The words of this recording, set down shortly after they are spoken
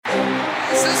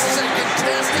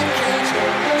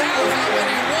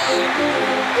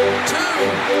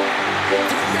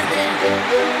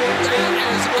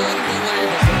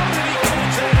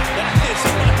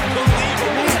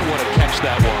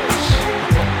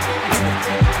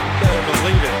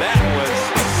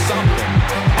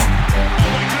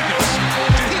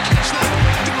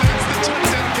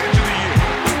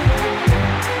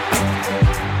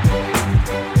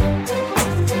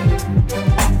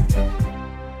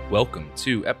Welcome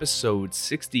to episode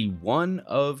 61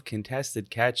 of Contested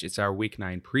Catch. It's our week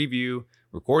 9 preview,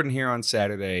 recording here on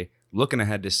Saturday, looking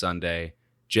ahead to Sunday.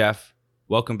 Jeff,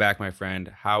 welcome back, my friend.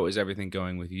 How is everything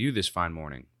going with you this fine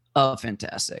morning? Oh,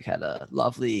 fantastic. Had a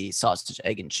lovely sausage,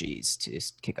 egg, and cheese to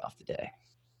kick off the day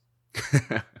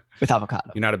with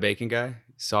avocado. You're not a bacon guy?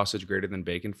 Sausage greater than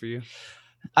bacon for you?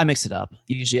 I mix it up.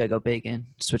 Usually I go bacon,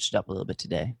 switched it up a little bit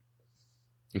today.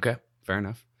 Okay, fair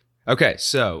enough. Okay,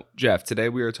 so Jeff, today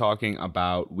we are talking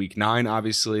about week 9,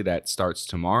 obviously, that starts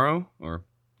tomorrow or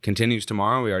continues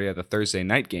tomorrow. We already had the Thursday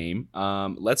night game.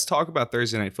 Let's talk about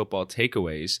Thursday night football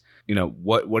takeaways. You know,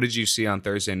 what did you see on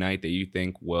Thursday night that you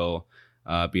think will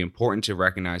be important to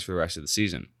recognize for the rest of the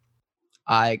season?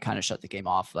 I kind of shut the game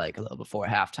off like a little before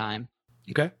halftime.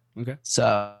 Okay.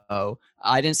 So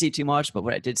I didn't see too much, but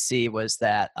what I did see was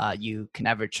that you can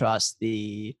never trust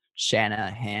the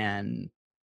Shanahan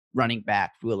running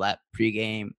back roulette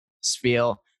pregame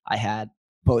spiel. I had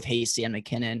both Hasty and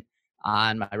McKinnon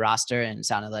on my roster, and it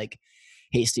sounded like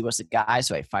Hasty was the guy,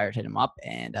 so I fired him up.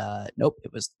 And nope,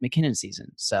 it was McKinnon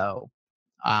season. So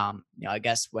I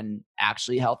guess when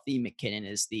actually healthy, McKinnon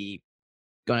is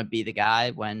going to be the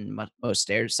guy when most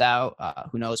stares out.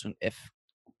 Who knows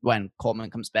when Coleman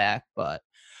comes back? But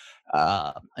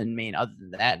I mean, other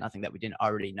than that, nothing that we didn't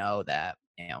already know. That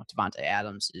Devontae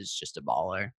Adams is just a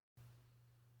baller.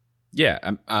 Yeah.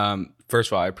 First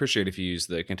of all, I appreciate if you use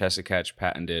the Contested Catch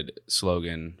patented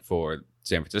slogan for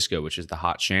San Francisco, which is the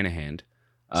hot Shanahan.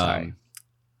 Sorry.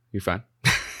 You're fine.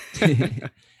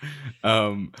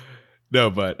 I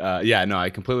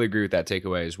completely agree with that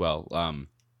takeaway as well.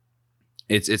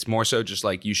 It's more so just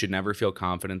like you should never feel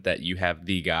confident that you have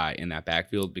the guy in that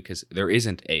backfield because there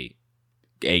isn't a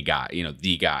guy,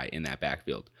 the guy in that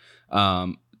backfield.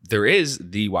 There is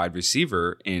the wide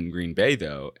receiver in Green Bay,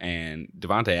 though, and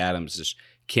Devontae Adams just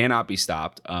cannot be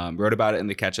stopped. Wrote about it in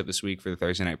the catch-up this week for the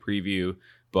Thursday night preview,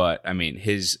 but I mean,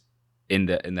 in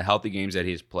the healthy games that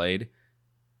he's played,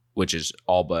 which is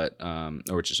all but,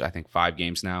 or which is I think 6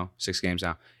 games now,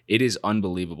 it is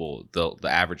unbelievable the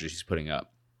averages he's putting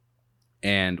up.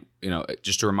 And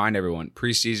just to remind everyone,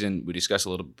 preseason we discussed a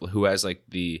little who has like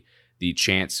the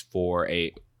chance for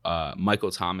a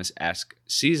Michael Thomas-esque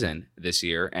season this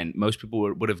year, and most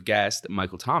people would have guessed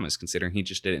Michael Thomas, considering he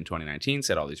just did it in 2019,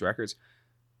 set all these records.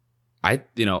 It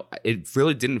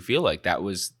really didn't feel like that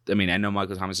was. I mean, I know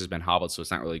Michael Thomas has been hobbled, so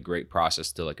it's not really a great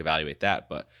process to like evaluate that.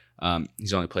 But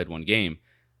he's only played 1 game.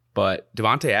 But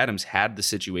Devontae Adams had the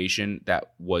situation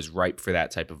that was ripe for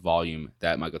that type of volume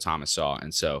that Michael Thomas saw,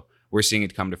 and so we're seeing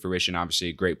it come to fruition. Obviously,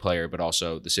 a great player, but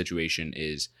also the situation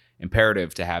is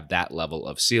imperative to have that level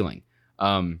of ceiling.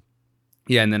 And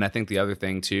then I think the other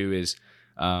thing too is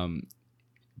Brandon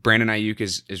Ayuk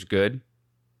is good.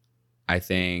 I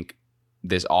think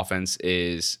this offense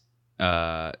is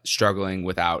struggling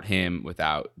without him,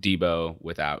 without Debo,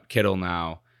 without Kittle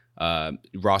now.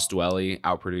 Ross Dwelly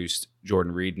outproduced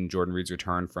Jordan Reed in Jordan Reed's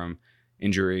return from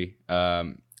injury.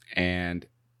 And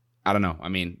I don't know. I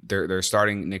mean, they're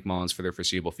starting Nick Mullins for their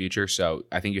foreseeable future. So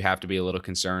I think you have to be a little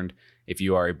concerned if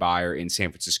you are a buyer in San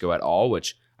Francisco at all,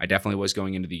 which I definitely was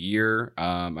going into the year.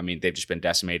 I mean, they've just been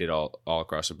decimated all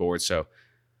across the board. So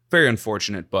very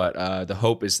unfortunate. But the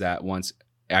hope is that once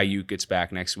Ayuk gets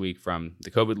back next week from the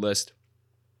COVID list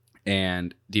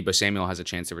and Deebo Samuel has a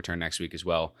chance to return next week as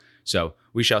well. So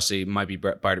we shall see. Might be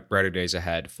brighter days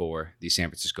ahead for the San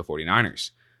Francisco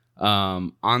 49ers.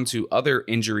 On to other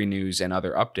injury news and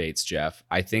other updates, Jeff.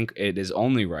 I think it is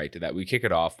only right that we kick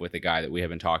it off with a guy that we have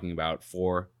been talking about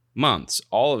for months,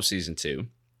 all of season 2,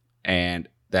 and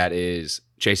that is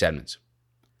Chase Edmonds.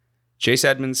 Chase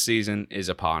Edmonds' season is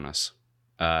upon us.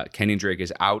 Kenyon Drake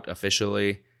is out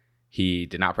officially. He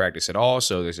did not practice at all,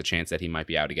 so there's a chance that he might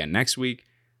be out again next week.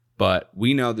 But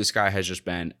we know this guy has just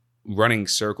been running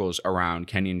circles around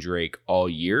Kenyon Drake all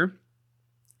year.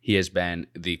 He has been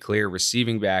the clear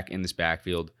receiving back in this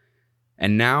backfield.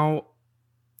 And now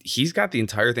he's got the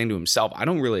entire thing to himself. I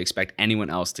don't really expect anyone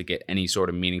else to get any sort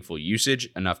of meaningful usage,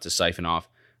 enough to siphon off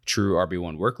true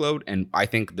RB1 workload. And I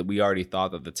think that we already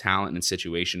thought that the talent and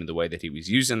situation and the way that he was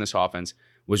used in this offense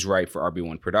was right for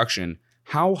RB1 production.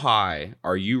 How high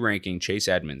are you ranking Chase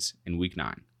Edmonds in week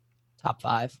 9? Top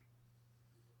 5.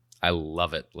 I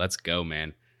love it. Let's go,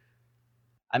 man.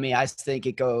 I mean, I think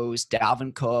it goes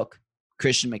Dalvin Cook,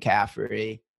 Christian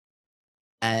McCaffrey.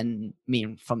 And I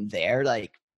mean, from there,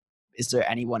 like, is there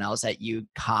anyone else that you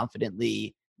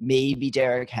confidently, maybe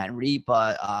Derrick Henry,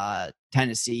 but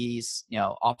Tennessee's,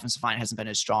 offensive line hasn't been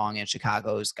as strong, and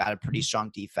Chicago's got a pretty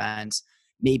strong defense.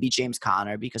 Maybe James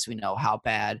Conner, because we know how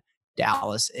bad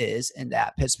Dallas is, and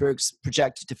that Pittsburgh's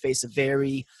projected to face a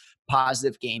very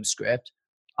positive game script.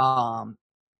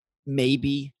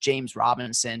 maybe James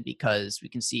Robinson, because we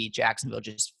can see Jacksonville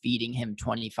just feeding him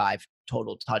 25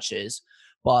 total touches.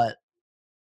 But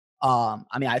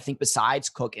I mean, I think besides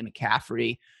Cook and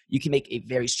McCaffrey, you can make a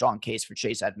very strong case for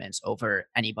Chase Edmonds over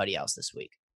anybody else this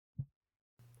week.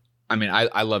 I mean,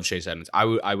 I love Chase Edmonds.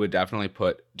 I would definitely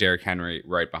put Derrick Henry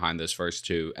right behind those first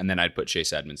two, and then I'd put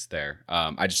Chase Edmonds there.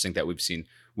 I just think that we've seen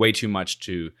way too much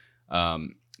to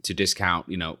discount,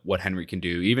 what Henry can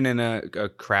do, even in a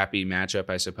crappy matchup,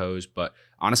 I suppose. But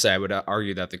honestly, I would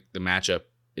argue that the matchup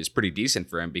is pretty decent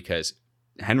for him because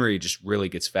Henry just really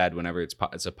gets fed whenever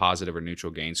it's a positive or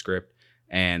neutral gain script.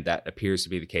 And that appears to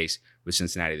be the case with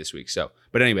Cincinnati this week. So,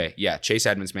 but anyway, yeah, Chase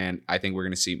Edmonds, man, I think we're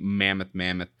going to see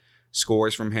mammoth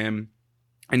scores from him.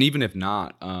 And even if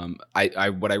not, I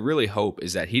what I really hope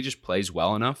is that he just plays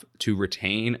well enough to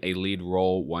retain a lead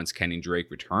role once Kenny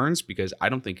Drake returns, because I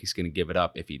don't think he's going to give it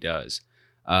up if he does.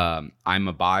 I'm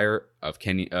a buyer of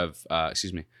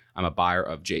I'm a buyer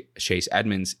of Chase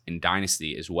Edmonds in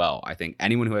Dynasty as well. I think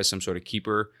anyone who has some sort of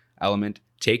keeper element,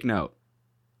 take note.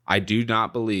 I do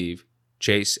not believe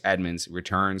Chase Edmonds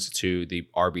returns to the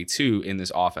RB2 in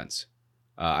this offense.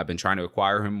 I've been trying to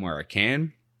acquire him where I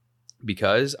can,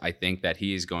 because I think that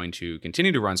he is going to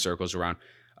continue to run circles around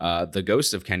the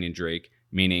ghost of Kenyon Drake,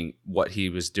 meaning what he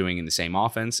was doing in the same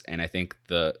offense. And I think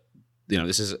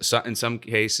this is in some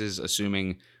cases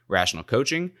assuming rational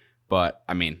coaching, but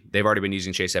I mean, they've already been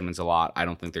using Chase Edmonds a lot. I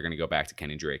don't think they're going to go back to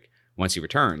Kenyon Drake once he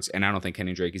returns. And I don't think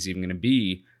Kenyon Drake is even going to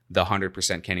be the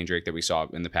 100% Kenyon Drake that we saw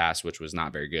in the past, which was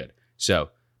not very good. So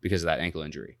because of that ankle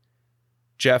injury.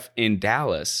 Jeff, in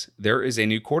Dallas, there is a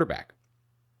new quarterback.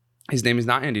 His name is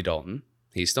not Andy Dalton.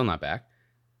 He's still not back.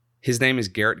 His name is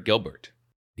Garrett Gilbert.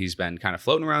 He's been kind of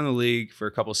floating around the league for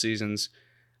a couple seasons.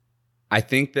 I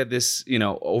think that this,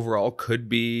 overall could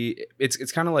be,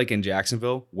 it's kind of like in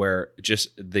Jacksonville, where just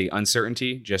the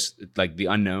uncertainty, just like the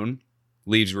unknown,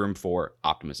 leaves room for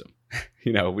optimism.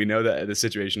 We know that the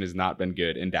situation has not been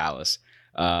good in Dallas.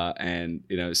 And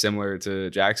similar to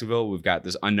Jacksonville, we've got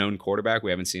this unknown quarterback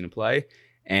we haven't seen him play.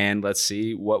 And let's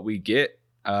see what we get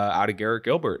out of Garrett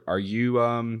Gilbert. Are you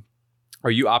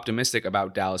optimistic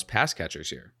about Dallas pass catchers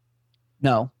here?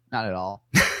 No, not at all.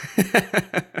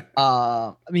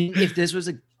 I mean, if this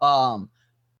was not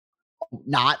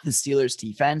the Steelers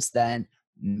defense, then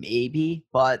maybe.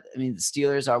 But I mean, the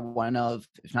Steelers are one of,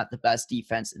 if not the best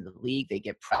defense in the league. They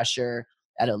get pressure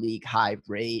at a league high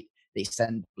rate. They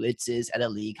send blitzes at a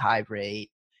league high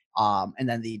rate. And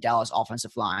then the Dallas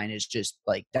offensive line is just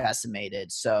like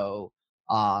decimated. So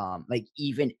like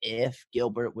even if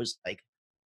Gilbert was like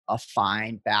a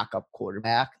fine backup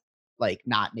quarterback, like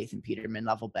not Nathan Peterman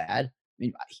level bad. I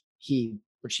mean,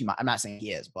 I'm not saying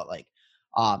he is, but like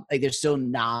there's still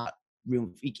not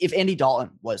room. If Andy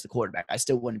Dalton was the quarterback, I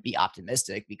still wouldn't be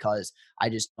optimistic, because I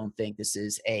just don't think this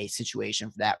is a situation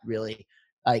for that really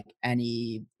like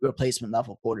any replacement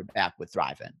level quarterback would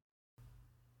thrive in.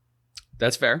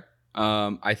 That's fair.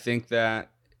 I think that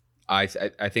I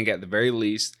think at the very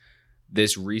least,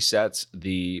 this resets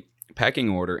the pecking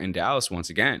order in Dallas once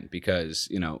again, because,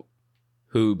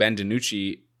 who Ben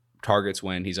DiNucci targets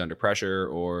when he's under pressure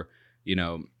or,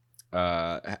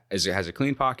 as it has a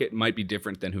clean pocket might be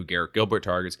different than who Garrett Gilbert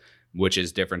targets, which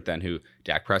is different than who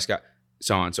Dak Prescott,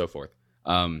 so on and so forth.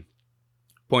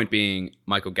 Point being,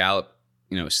 Michael Gallup,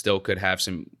 still could have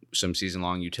some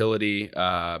season-long utility,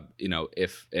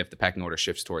 if the pecking order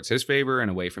shifts towards his favor and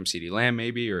away from CeeDee Lamb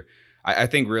maybe, or I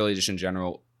think really just in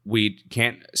general, we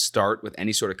can't start with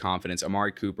any sort of confidence.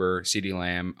 Amari Cooper, CeeDee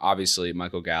Lamb, obviously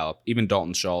Michael Gallup, even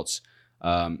Dalton Schultz,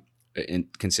 even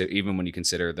when you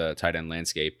consider the tight end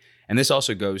landscape. And this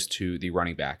also goes to the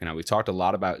running back. Now, we talked a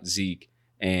lot about Zeke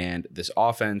and this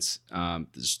offense,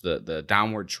 the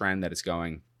downward trend that it's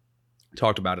going.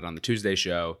 Talked about it on the Tuesday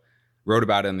show, wrote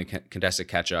about it in the contested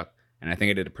catch-up, and I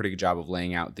think I did a pretty good job of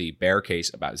laying out the bear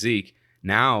case about Zeke.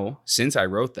 Now, since I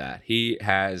wrote that, he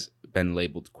has been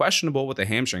labeled questionable with a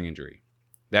hamstring injury.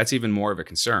 That's even more of a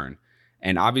concern.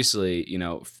 And obviously,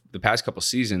 the past couple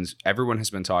seasons, everyone has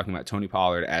been talking about Tony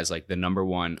Pollard as like the number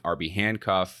one RB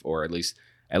handcuff, or at least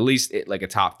like a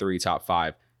top 3, top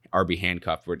 5 RB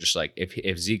handcuff. Where just like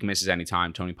if Zeke misses any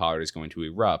time, Tony Pollard is going to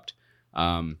erupt.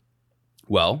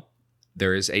 Well,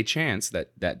 there is a chance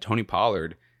that Tony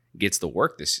Pollard gets the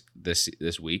work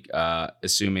this week,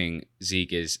 assuming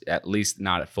Zeke is at least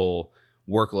not at full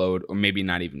workload, or maybe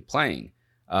not even playing.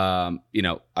 You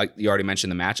already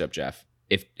mentioned the matchup, Jeff.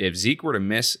 If Zeke were to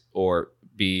miss or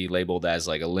be labeled as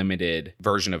like a limited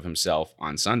version of himself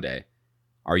on Sunday,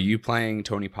 are you playing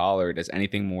Tony Pollard as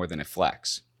anything more than a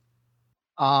flex?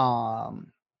 No.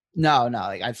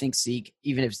 Like, I think Zeke,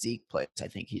 even if Zeke plays, I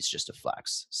think he's just a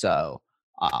flex. So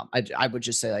I would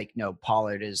just say like,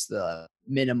 Pollard is the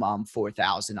minimum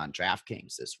 4,000 on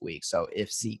DraftKings this week. So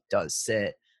if Zeke does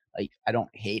sit, like I don't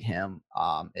hate him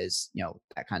as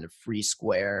that kind of free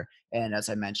square. And as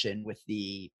I mentioned, with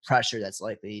the pressure that's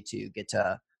likely to get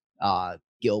to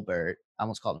Gilbert, I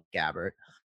almost called him Gabbert.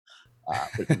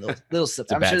 Would have been a little slip.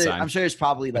 It's a bad I'm sign. sure it's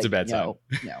probably It's a like, bad sign.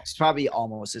 it's probably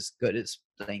almost as good as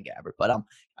playing Gabbert. But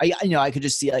I could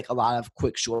just see like a lot of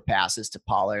quick short passes to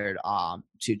Pollard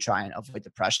to try and avoid the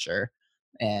pressure.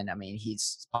 And I mean,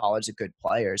 Pollard's a good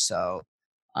player, so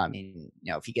I mean,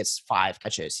 if he gets 5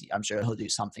 catches, I'm sure he'll do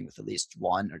something with at least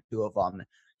one or two of them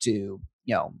to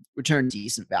return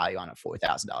decent value on a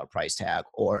 $4,000 price tag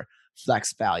or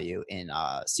flex value in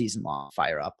season long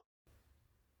fire up.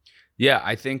 Yeah,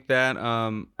 I think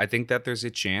that there's a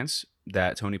chance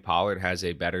that Tony Pollard has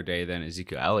a better day than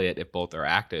Ezekiel Elliott if both are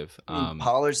active. I mean,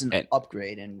 Pollard's an And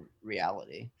upgrade in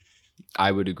reality.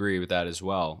 I would agree with that as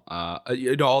well.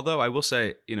 Although I will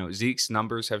say, Zeke's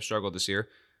numbers have struggled this year.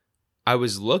 I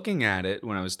was looking at it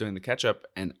when I was doing the catch up,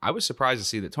 and I was surprised to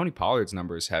see that Tony Pollard's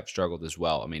numbers have struggled as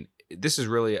well. I mean, this is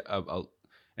really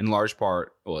in large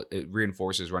part, well, it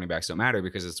reinforces running backs don't matter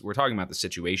because we're talking about the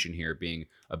situation here being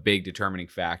a big determining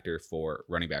factor for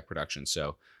running back production.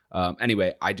 So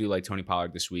anyway, I do like Tony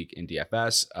Pollard this week in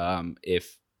DFS.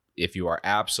 If you are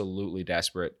absolutely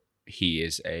desperate, he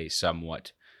is a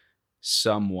somewhat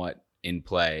in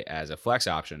play as a flex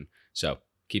option. So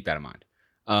keep that in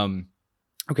mind.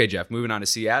 Okay, Jeff, moving on to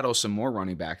Seattle, some more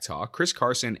running back talk. Chris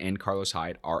Carson and Carlos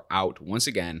Hyde are out once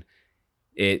again.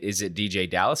 Is it DJ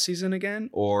Dallas season again?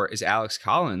 Or is Alex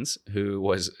Collins, who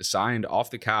was signed off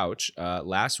the couch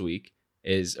last week,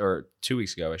 or 2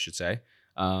 weeks ago, I should say,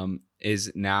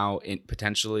 is now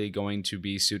potentially going to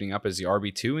be suiting up as the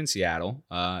RB2 in Seattle?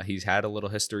 He's had a little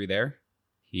history there.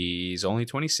 He's only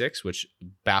 26, which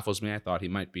baffles me. I thought he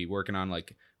might be working on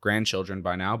like grandchildren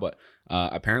by now, but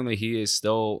apparently he is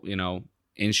still,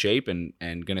 in shape and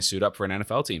going to suit up for an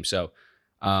NFL team. So,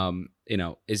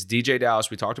 is DJ Dallas,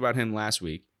 we talked about him last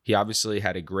week. He obviously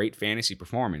had a great fantasy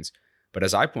performance, but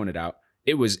as I pointed out,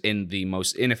 it was in the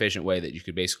most inefficient way that you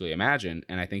could basically imagine.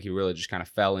 And I think he really just kind of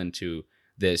fell into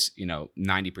this, 90%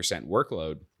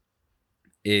 workload.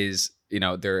 Is,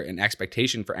 there an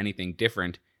expectation for anything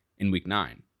different in week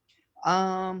 9?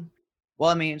 Well,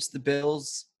 I mean, it's the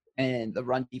Bills and the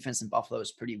run defense in Buffalo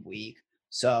is pretty weak.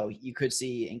 So you could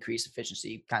see increased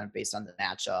efficiency kind of based on the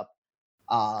matchup.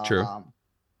 True.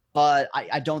 But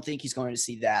I don't think he's going to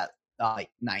see that like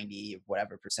 90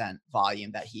 whatever percent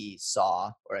volume that he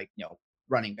saw, or like,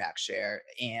 running back share.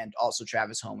 And also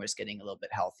Travis Homer's getting a little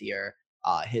bit healthier.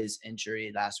 His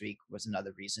injury last week was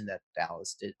another reason that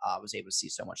Dallas was able to see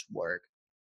so much work.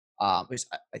 Which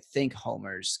I think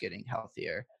Homer's getting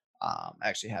healthier. I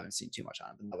actually haven't seen too much on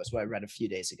him, but that was what I read a few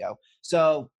days ago.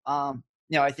 So,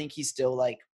 I think he's still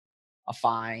like a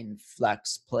fine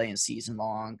flex play in season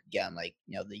long. Again, like,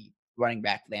 the running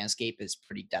back landscape is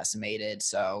pretty decimated.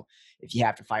 So if you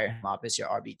have to fire him up as your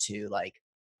RB2, like,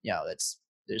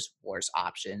 there's worse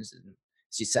options. And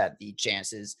as you said, the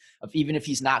chances of, even if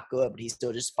he's not good, but he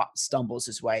still just stumbles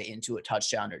his way into a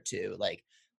touchdown or two, like,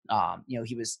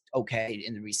 he was okay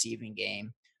in the receiving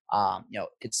game.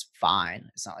 It's fine.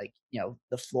 It's not like,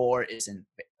 the floor isn't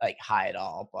like high at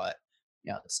all, but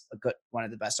it's one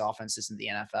of the best offenses in the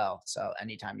NFL. So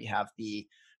anytime you have the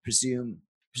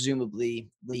presumably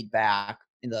lead back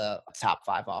in the top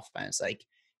 5 offense, like,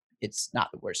 it's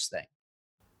not the worst thing.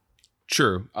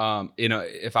 True.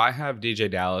 If I have DJ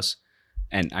Dallas,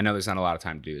 and I know there's not a lot of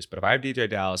time to do this, but if I have DJ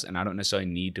Dallas and I don't necessarily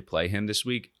need to play him this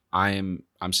week, I'm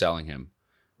selling him.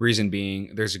 Reason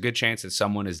being, there's a good chance that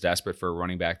someone is desperate for a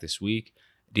running back this week.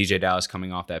 DJ Dallas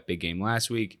coming off that big game last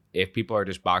week. If people are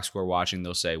just box score watching,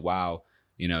 they'll say, wow,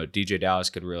 DJ Dallas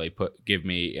could really give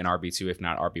me an RB2, if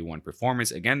not RB1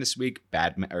 performance again this week.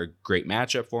 Great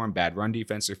matchup for him. Bad run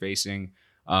defense they're facing.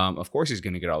 Of course he's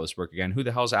going to get all this work again. Who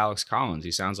the hell's Alex Collins?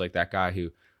 He sounds like that guy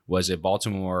who was a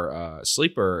Baltimore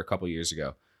sleeper a couple years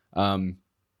ago.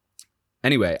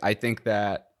 Anyway, I think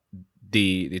that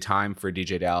the time for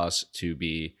DJ Dallas to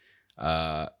be,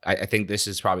 I think this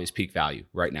is probably his peak value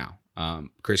right now.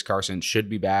 Chris Carson should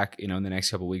be back, in the next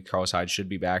couple of weeks. Carlos Hyde should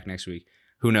be back next week.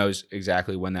 Who knows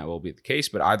exactly when that will be the case,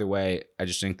 but either way, I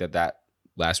just think that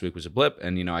last week was a blip,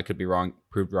 and I could be wrong,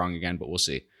 proved wrong again, but we'll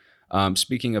see.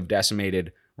 Speaking of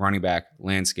decimated running back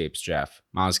landscapes, Jeff,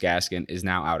 Myles Gaskin is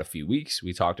now out a few weeks.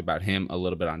 We talked about him a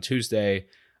little bit on Tuesday.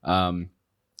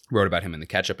 Wrote about him in the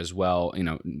catch-up as well,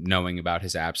 knowing about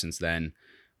his absence then.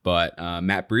 But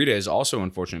Matt Breida is also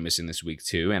unfortunately missing this week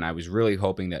too, and I was really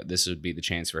hoping that this would be the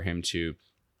chance for him to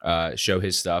show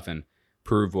his stuff and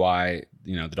prove why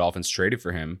the Dolphins traded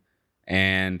for him.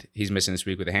 and he's missing this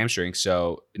week with a hamstring.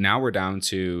 So now we're down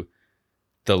to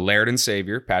the Laird and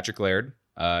Savior, Patrick Laird,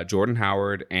 Jordan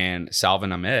Howard, and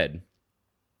Salvin Ahmed.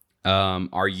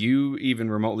 Are you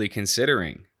even remotely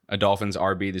considering a Dolphins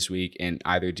RB this week in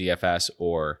either DFS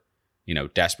or,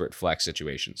 desperate flex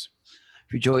situations?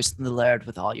 Rejoice in the Laird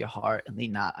with all your heart and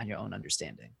lean not on your own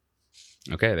understanding.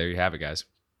 Okay, there you have it, guys.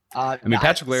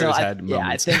 Patrick Laird has had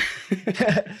moments. Yeah,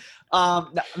 I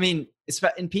think. It's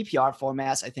in PPR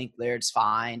formats. I think Laird's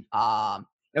fine.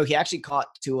 He actually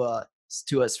caught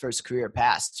Tua's first career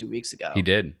pass 2 weeks ago. He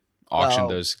did auction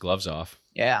those gloves off.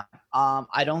 Yeah.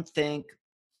 I don't think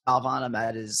Salvon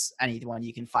Ahmed is anyone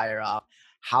you can fire up.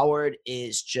 Howard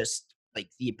is just like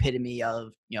the epitome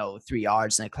of 3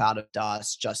 yards in a cloud of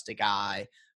dust, just a guy.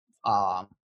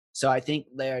 So I think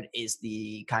Laird is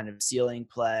the kind of ceiling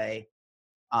play.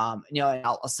 And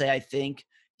I'll say I think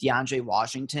DeAndre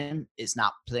Washington is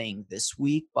not playing this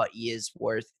week, but he is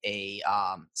worth a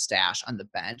stash on the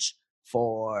bench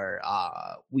for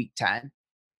week 10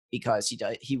 because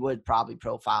he would probably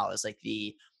profile as like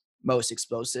the most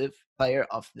explosive player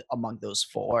among those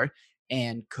 4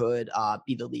 and could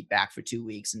be the lead back for 2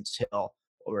 weeks until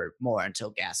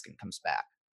Gaskin comes back.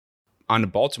 On to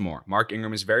Baltimore. Mark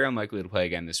Ingram is very unlikely to play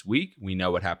again this week. We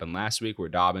know what happened last week where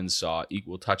Dobbins saw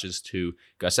equal touches to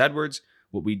Gus Edwards.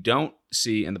 What we don't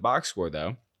see in the box score,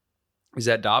 though, is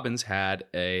that Dobbins had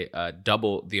a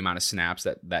double the amount of snaps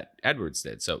that Edwards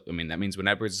did. So, that means when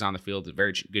Edwards is on the field, there's a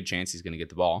very good chance he's going to get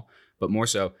the ball. But more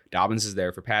so, Dobbins is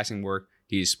there for passing work.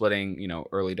 He's splitting,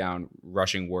 early down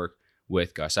rushing work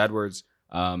with Gus Edwards.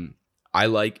 I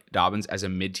like Dobbins as a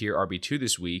mid-tier RB2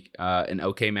 this week. An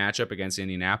okay matchup against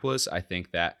Indianapolis. I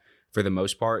think that for the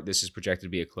most part, this is projected to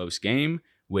be a close game,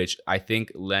 which I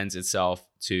think lends itself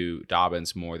to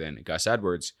Dobbins more than Gus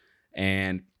Edwards.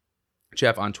 And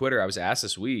Jeff, on Twitter, I was asked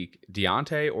this week,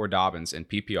 Deontay or Dobbins in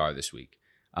PPR this week?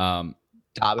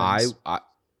 Dobbins.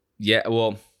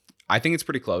 I think it's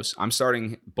pretty close. I'm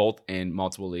starting both in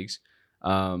multiple leagues,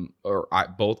 both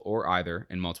or either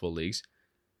in multiple leagues.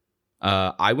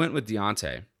 I went with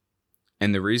Deontay,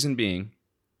 and the reason being,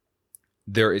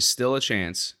 there is still a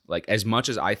chance, like as much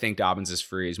as I think Dobbins is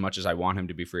free, as much as I want him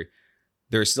to be free,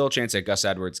 there is still a chance that Gus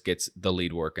Edwards gets the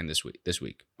lead work in this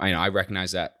week. I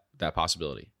recognize that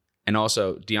possibility. And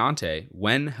also, Deontay,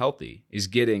 when healthy, is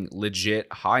getting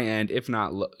legit high-end, if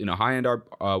not, high-end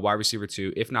wide receiver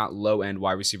 2, if not low-end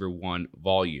wide receiver 1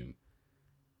 volume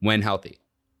when healthy.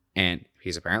 And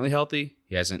he's apparently healthy.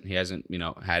 He hasn't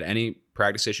had any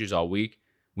practice issues all week.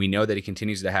 We know that he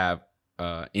continues to have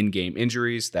in-game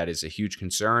injuries. That is a huge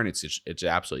concern. It's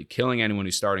absolutely killing anyone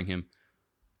who's starting him.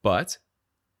 But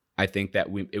I think that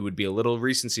it would be a little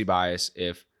recency bias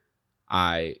if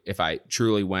I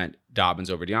truly went Dobbins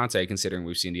over Deontay, considering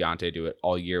we've seen Deontay do it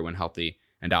all year when healthy,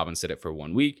 and Dobbins did it for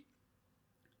 1 week.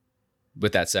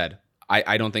 With that said,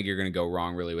 I don't think you're going to go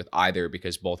wrong really with either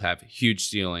because both have huge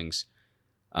ceilings.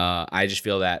 I just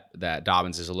feel that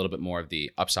Dobbins is a little bit more of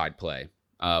the upside play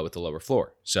with the lower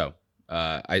floor. So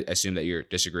I assume that you're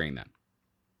disagreeing then.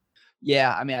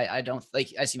 Yeah, I don't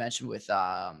like, as you mentioned with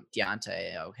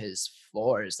Deontay, his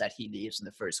floor is that he leaves in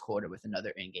the first quarter with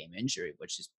another in-game injury,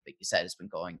 which is, like you said, has been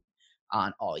going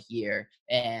on all year.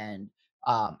 And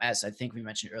as I think we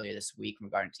mentioned earlier this week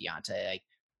regarding Deontay,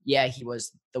 he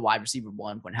was the wide receiver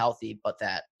 1 when healthy, but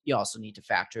that you also need to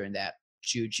factor in that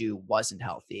Juju wasn't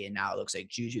healthy, and now it looks like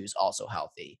Juju is also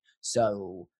healthy.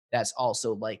 So that's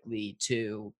also likely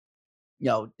to,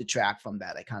 detract from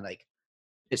that. Kind of like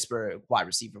Pittsburgh wide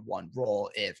receiver 1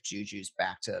 role if Juju's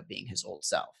back to being his old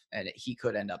self, and he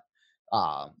could end up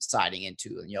sliding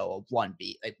into a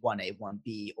 1B, like 1A,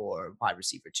 1B, or wide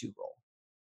receiver 2 role.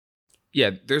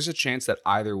 Yeah, there's a chance that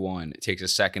either one takes a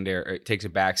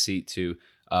backseat to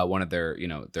one of their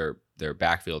their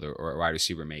backfield or wide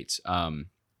receiver mates.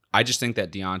 I just think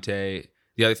that Deontay.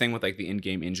 The other thing with like the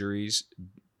in-game injuries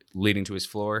leading to his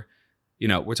floor,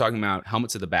 we're talking about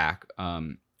helmet to the back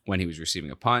when he was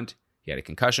receiving a punt. He had a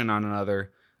concussion on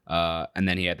another, and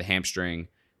then he had the hamstring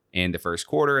in the first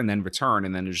quarter, and then return,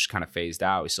 and then it just kind of phased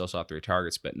out. He still saw 3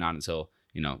 targets, but not until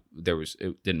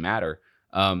it didn't matter.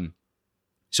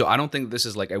 So I don't think this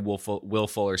is like a Will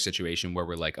Fuller situation where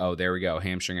we're like, oh, there we go,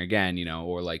 hamstring again,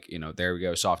 or like there we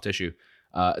go, soft tissue.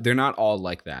 They're not all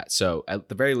like that. So at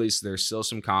the very least, there's still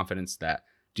some confidence that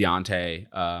Deontay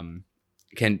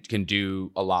can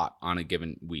do a lot on a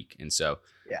given week, and so.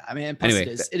 Yeah, plus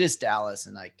it is Dallas,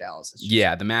 and like Dallas is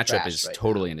just the matchup is right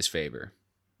totally now in his favor.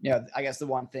 I guess the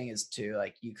one thing is too,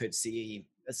 like you could see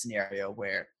a scenario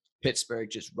where Pittsburgh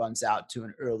just runs out to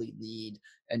an early lead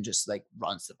and just like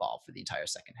runs the ball for the entire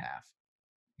second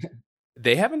half.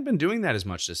 They haven't been doing that as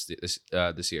much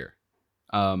this year.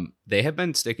 they have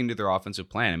been sticking to their offensive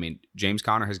plan. I mean, James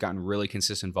Conner has gotten really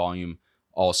consistent volume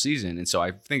all season, and so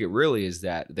I think it really is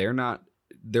that they're not.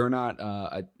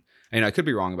 And I could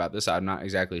be wrong about this. I'm not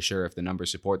exactly sure if the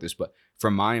numbers support this, but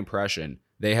from my impression,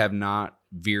 they have not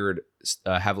veered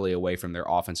heavily away from their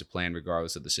offensive plan,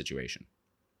 regardless of the situation.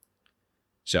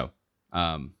 So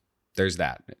there's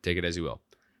that. Take it as you will.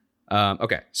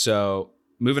 Okay, so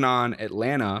moving on,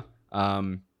 Atlanta.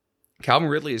 Calvin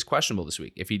Ridley is questionable this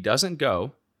week. If he doesn't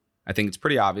go, I think it's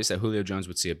pretty obvious that Julio Jones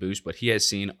would see a boost, but he has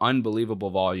seen unbelievable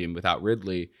volume without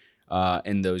Ridley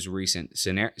in those recent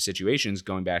situations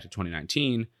going back to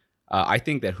 2019. I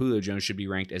think that Julio Jones should be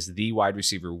ranked as the wide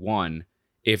receiver 1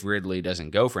 if Ridley doesn't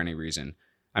go for any reason.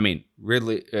 I mean,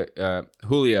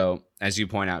 Julio, as you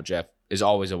point out, Jeff, is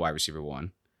always a wide receiver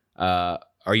 1. Are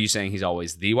you saying he's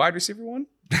always the wide receiver 1?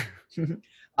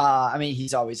 I mean,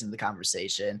 he's always in the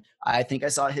conversation. I think I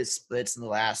saw his splits in the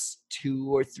last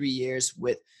 2 or 3 years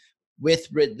with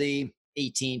Ridley,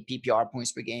 18 PPR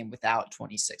points per game, without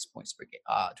 26 points per game,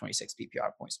 26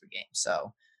 PPR points per game.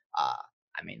 So,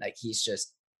 I mean, like he's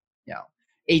just,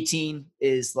 18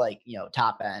 is like,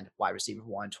 top end wide receiver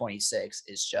 1. 26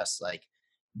 is just like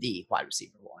the wide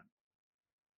receiver 1.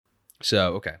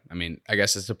 So, okay. I mean, I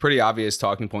guess it's a pretty obvious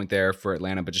talking point there for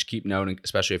Atlanta, but just keep noting,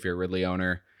 especially if you're a Ridley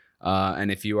owner.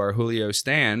 And if you are Julio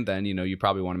Stan, then, you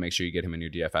probably want to make sure you get him in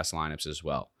your DFS lineups as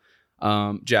well.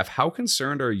 Jeff, how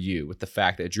concerned are you with the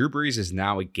fact that Drew Brees is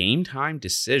now a game time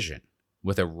decision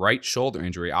with a right shoulder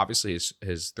injury, obviously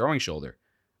his throwing shoulder?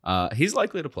 He's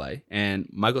likely to play, and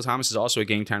Michael Thomas is also a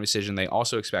game time decision. They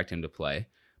also expect him to play.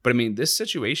 But I mean, this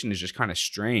situation is just kind of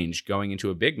strange going into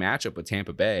a big matchup with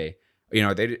Tampa Bay.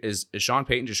 Is Sean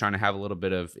Payton just trying to have a little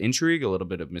bit of intrigue, a little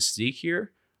bit of mystique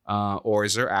here? Or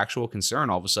is there actual concern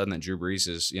all of a sudden that Drew Brees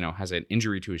has an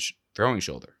injury to his throwing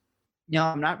shoulder?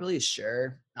 I'm not really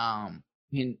sure. I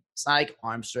mean, it's not like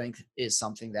arm strength is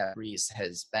something that Brees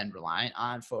has been reliant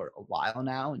on for a while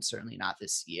now, and certainly not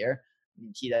this year. I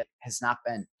mean, he has not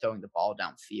been throwing the ball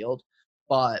downfield,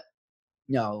 but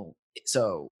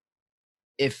so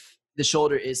if the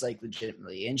shoulder is like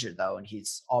legitimately injured though, and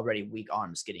he's already weak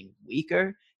arms getting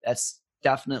weaker, that's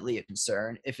definitely a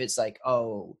concern. If it's like,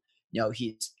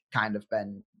 he's kind of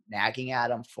been nagging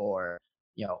at him for,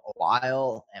 a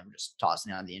while, and we're just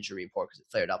tossing it on the injury report because it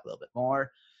flared up a little bit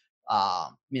more. I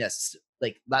mean, that's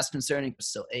like less concerning, but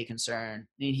still a concern.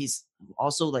 I mean, he's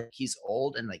also like, he's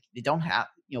old, and like they don't have,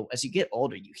 as you get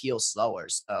older, you heal slower.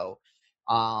 So,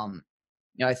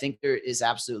 I think there is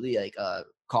absolutely like a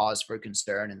cause for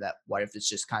concern, and that what if it's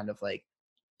just kind of like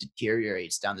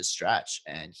deteriorates down the stretch,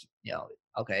 and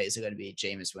okay, is it going to be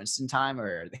Jameis Winston time,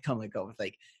 or are they going to go with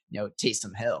like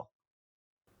Taysom Hill?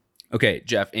 Okay,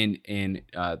 Jeff, in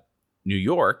New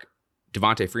York,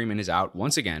 Devontae Freeman is out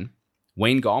once again.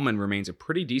 Wayne Gallman remains a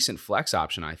pretty decent flex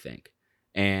option, I think.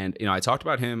 And, I talked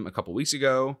about him a couple weeks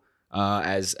ago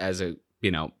as a,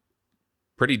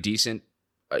 pretty decent,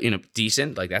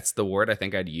 decent, like that's the word I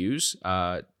think I'd use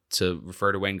to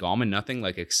refer to Wayne Gallman. Nothing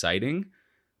like exciting,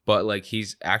 but like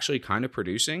he's actually kind of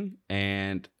producing.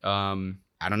 And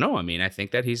I don't know. I mean, I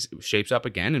think that he's shapes up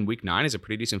again in week 9 as a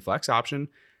pretty decent flex option.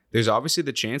 There's obviously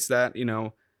the chance that,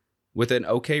 with an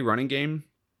okay running game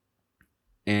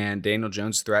and Daniel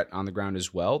Jones' threat on the ground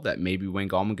as well, that maybe Wayne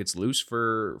Gallman gets loose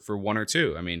for 1 or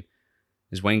 2. I mean,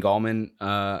 is Wayne Gallman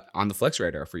on the flex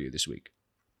radar for you this week?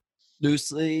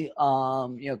 Loosely,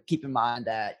 keep in mind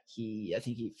that I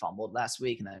think he fumbled last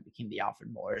week, and then it became the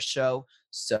Alfred Morris show.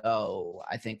 So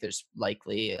I think there's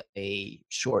likely a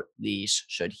short leash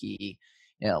should he,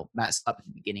 mess up at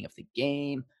the beginning of the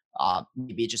game.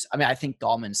 Maybe I think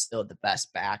Gallman's still the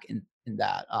best back in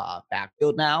that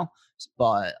backfield now,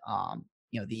 but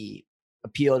the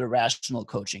appeal to rational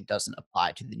coaching doesn't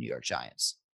apply to the New York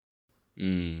Giants.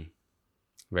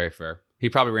 Very fair. He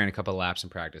probably ran a couple of laps in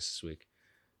practice this week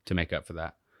to make up for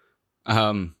that.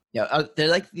 They're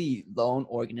like the lone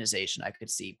organization I could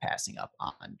see passing up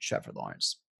on Trevor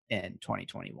Lawrence in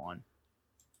 2021.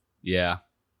 Yeah.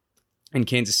 In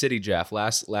Kansas City, Jeff,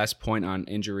 last point on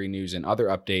injury news and other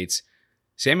updates.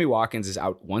 Sammy Watkins is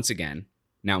out once again.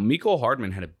 Now, Mecole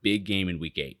Hardman had a big game in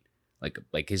week 8.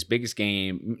 Like his biggest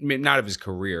game, not of his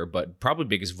career, but probably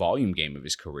biggest volume game of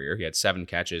his career. He had 7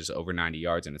 catches, over 90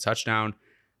 yards, and a touchdown.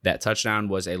 That touchdown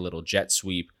was a little jet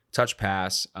sweep, touch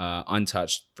pass,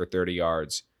 untouched for 30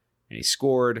 yards, and he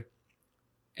scored.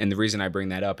 And the reason I bring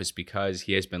that up is because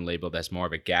he has been labeled as more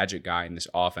of a gadget guy in this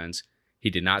offense. He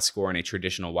did not score in a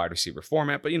traditional wide receiver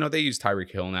format, but, they use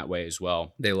Tyreek Hill in that way as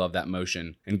well. They love that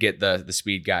motion and get the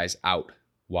speed guys out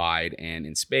wide and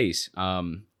in space.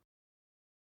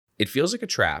 It feels like a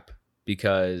trap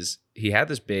because he had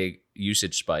this big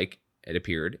usage spike it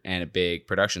appeared, and a big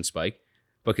production spike.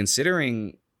 But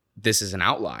considering this is an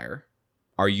outlier,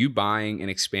 are you buying an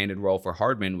expanded role for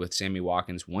Hardman with Sammy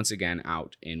Watkins once again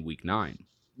out in week 9?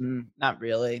 Not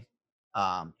really.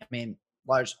 I mean,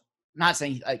 large. Not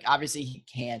saying like obviously he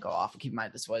can go off. Keep in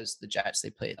mind this was the Jets they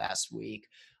played last week.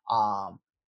 Um,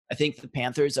 I think the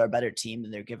Panthers are a better team than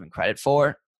they're given credit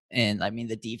for, and I mean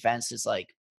the defense has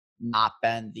like not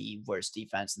been the worst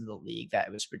defense in the league that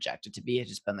it was projected to be. It's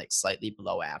just been like slightly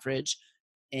below average,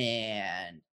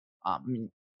 and I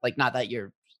mean like not that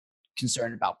you're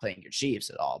concerned about playing your Chiefs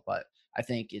at all, but I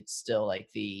think it's still like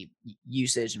the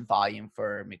usage and volume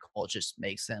for McCall just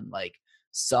makes him like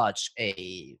such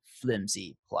a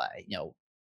flimsy play.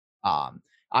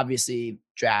 Obviously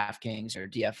DraftKings or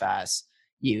DFS,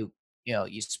 you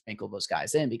sprinkle those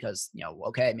guys in because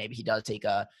okay, maybe he does take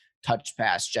a touch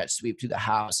pass jet sweep to the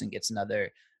house and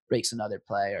breaks another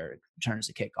play or turns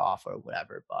the kickoff or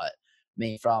whatever. But I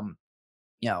mean, from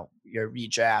your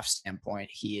redraft standpoint,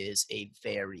 he is a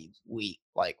very weak,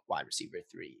 like wide receiver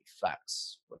 3,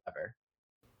 flex, whatever.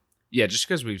 Yeah, just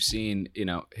because we've seen,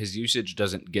 his usage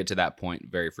doesn't get to that point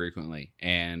very frequently.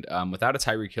 And without a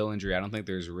Tyreek Hill injury, I don't think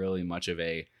there's really much of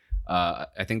I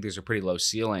think there's a pretty low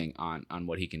ceiling on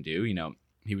what he can do.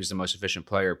 He was the most efficient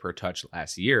player per touch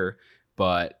last year,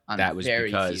 but On that was very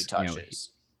because, few touches.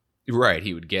 right,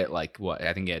 he would get like what?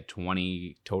 I think he had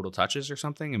 20 total touches or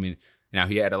something. I mean, now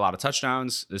he had a lot of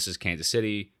touchdowns. This is Kansas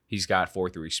City. He's got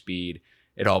 4.3 speed.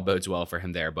 It all bodes well for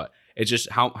him there, but it's just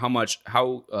how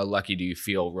lucky do you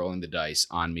feel rolling the dice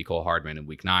on Mecole Hardman in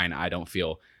week 9? I don't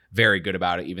feel very good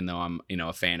about it, even though I'm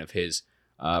a fan of his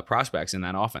prospects in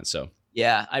that offense. So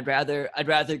Yeah, I'd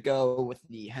rather go with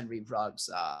the Henry Ruggs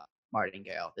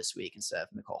martingale this week instead of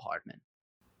Mecole Hardman.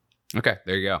 okay,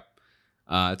 there you go.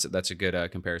 That's a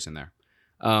good comparison there.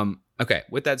 Okay,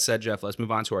 with that said, Jeff, let's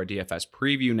move on to our DFS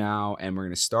preview now, and we're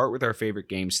going to start with our favorite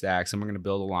game stacks, and we're going to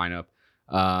build a lineup.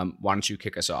 Why don't you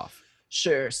kick us off?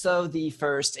 Sure. So the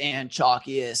first and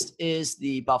chalkiest is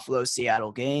the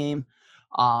Buffalo-Seattle game.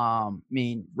 I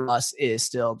mean, Russ is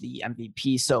still the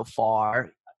MVP so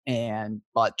far,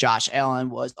 but Josh Allen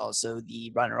was also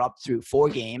the runner-up through 4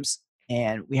 games.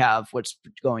 And we have what's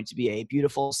going to be a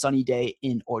beautiful sunny day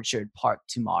in Orchard Park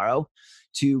tomorrow.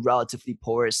 2 relatively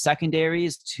porous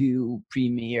secondaries, 2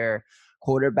 premier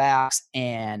quarterbacks,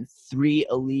 and 3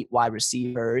 elite wide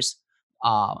receivers.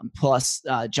 Plus,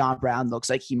 John Brown looks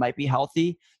like he might be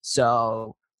healthy.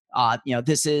 So,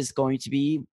 this is going to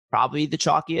be probably the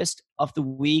chalkiest of the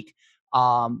week.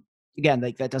 Again,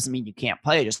 like that doesn't mean you can't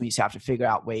play. It just means you have to figure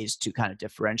out ways to kind of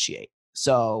differentiate.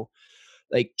 So,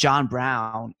 like John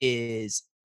Brown is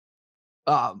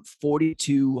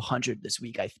 4,200 this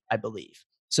week, I believe.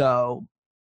 So,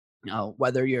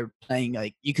 whether you're playing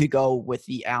like you could go with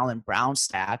the Allen Brown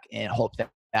stack and hope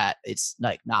that it's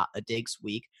like not a Diggs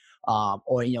week.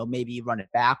 Or maybe run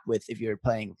it back with if you're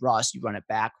playing Russ, you run it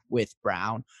back with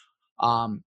Brown.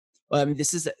 But I mean,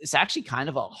 it's actually kind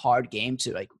of a hard game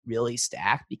to like really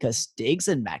stack because Diggs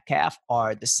and Metcalf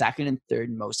are the second and third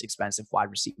most expensive wide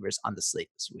receivers on the slate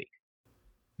this week.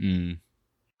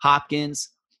 Hopkins,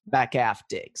 Metcalf,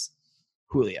 Diggs,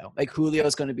 Julio. Like Julio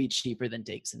is going to be cheaper than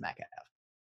Diggs and Metcalf.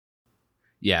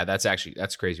 Yeah,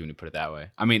 that's crazy when you put it that way.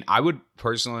 I mean, I would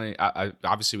personally, I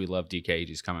obviously we love DK.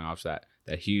 He's coming off that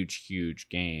huge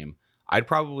game. I'd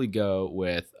probably go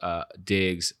with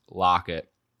Diggs,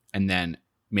 Lockett, and then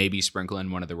maybe sprinkle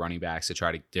in one of the running backs to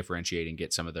try to differentiate and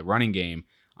get some of the running game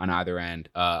on either end.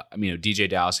 DJ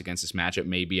Dallas against this matchup,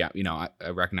 maybe, I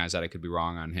recognize that I could be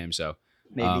wrong on him. So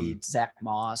maybe Zach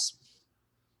Moss.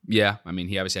 Yeah, I mean,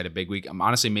 he obviously had a big week.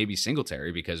 Honestly, maybe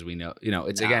Singletary because we know,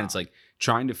 again, it's like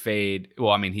trying to fade.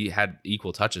 Well, I mean, he had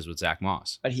equal touches with Zach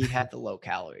Moss. But he had the low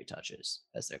calorie touches,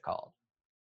 as they're called.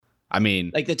 I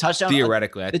mean, like the touchdown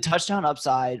theoretically, the touchdown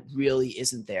upside really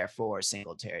isn't there for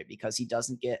Singletary because he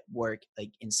doesn't get work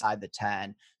like inside the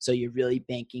 10. So you're really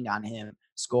banking on him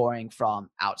scoring from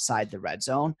outside the red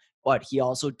zone, but he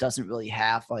also doesn't really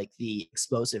have like the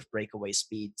explosive breakaway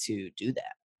speed to do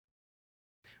that.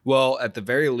 Well, at the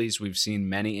very least, we've seen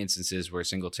many instances where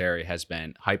Singletary has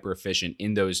been hyper efficient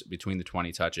in those between the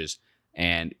 20 touches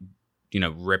and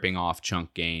ripping off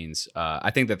chunk gains. I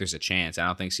think that there's a chance. I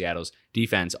don't think Seattle's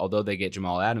defense, although they get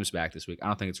Jamal Adams back this week, I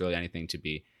don't think it's really anything to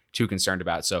be too concerned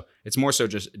about. So it's more so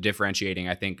just differentiating.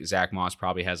 I think Zach Moss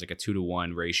probably has like a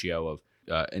 2-to-1 ratio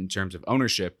of in terms of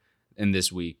ownership in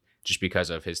this week, just because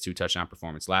of his 2 touchdown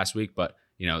performance last week. But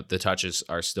the touches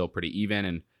are still pretty even,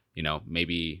 and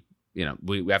maybe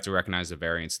we have to recognize the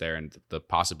variance there and the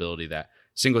possibility that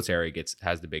Singletary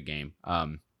has the big game.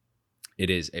 It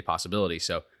is a possibility.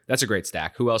 So that's a great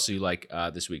stack. Who else do you like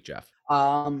this week, Jeff?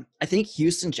 I think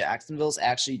Houston Jacksonville is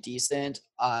actually decent.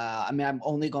 I mean, I'm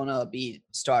only gonna be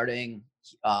starting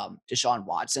Deshaun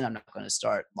Watson. I'm not gonna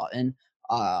start Mutton.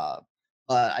 Uh,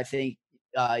 but I think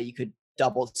you could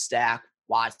double stack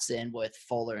Watson with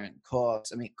Fuller and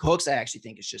Cooks. I mean, Cooks I actually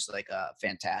think is just like a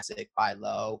fantastic buy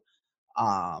low.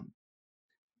 Um,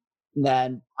 and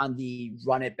then on the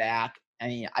run it back, I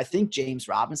mean, I think James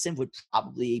Robinson would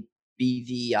probably be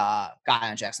the guy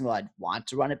on Jacksonville I'd want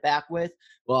to run it back with,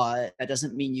 but that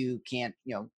doesn't mean you can't,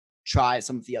 try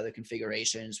some of the other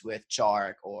configurations with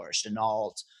Chark or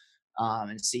Chenault,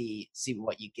 and see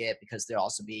what you get because they'll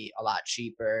also be a lot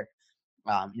cheaper.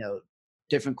 Um, you know,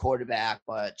 Different quarterback,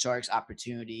 but Chark's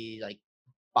opportunity, like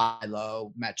buy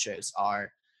low metrics, are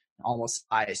almost as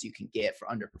high as you can get for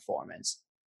underperformance.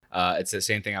 It's the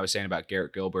same thing I was saying about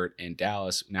Garrett Gilbert in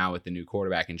Dallas. Now with the new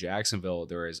quarterback in Jacksonville,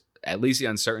 there is at least the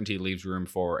uncertainty leaves room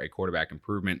for a quarterback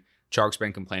improvement. Chark's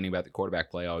been complaining about the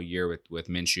quarterback play all year with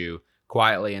Minshew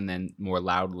quietly and then more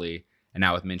loudly. And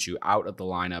now with Minshew out of the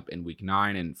lineup in week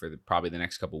 9 and for probably the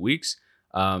next couple weeks,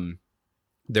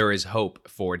 there is hope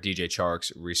for DJ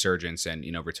Chark's resurgence and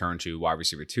return to wide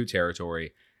receiver 2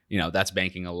 territory. That's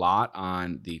banking a lot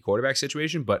on the quarterback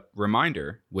situation, but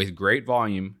reminder, with great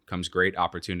volume comes great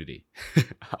opportunity.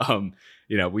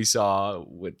 We saw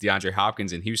with DeAndre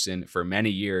Hopkins in Houston for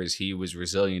many years, he was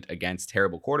resilient against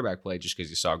terrible quarterback play just because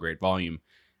you saw great volume.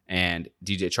 And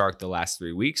DJ Chark the last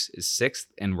 3 weeks is 6th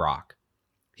in rock.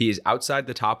 He is outside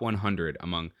the top 100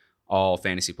 among all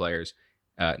fantasy players,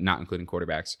 not including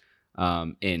quarterbacks,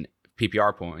 in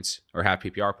PPR points or half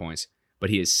PPR points, but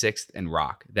he is 6th in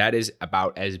rock. That is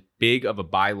about as big of a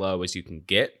buy low as you can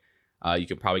get. You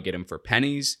could probably get him for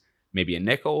pennies, maybe a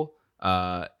nickel,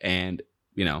 and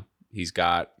he's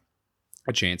got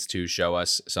a chance to show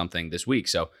us something this week.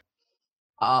 So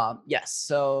Yes.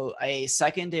 So a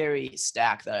secondary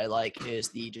stack that I like is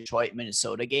the Detroit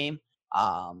Minnesota game.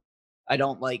 Um, I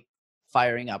don't like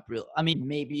firing up real. I mean,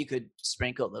 maybe you could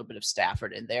sprinkle a little bit of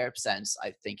Stafford in there since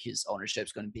I think his ownership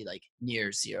is going to be like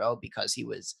near zero because he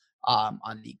was on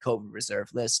the COVID reserve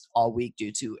list all week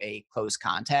due to a close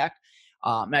contact.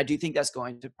 And I do think that's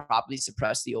going to probably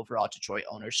suppress the overall Detroit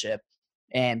ownership.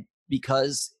 And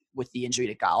because with the injury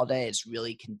to Galladay, it's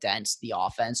really condensed the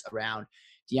offense around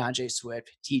DeAndre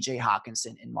Swift, TJ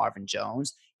Hawkinson, and Marvin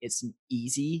Jones. It's an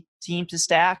easy team to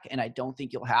stack, and I don't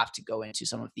think you'll have to go into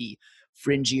some of the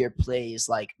fringier plays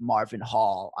like Marvin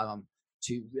Hall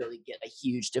to really get a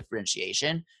huge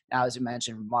differentiation. Now, as you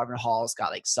mentioned, Marvin Hall's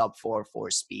got like sub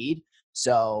 4.4 speed,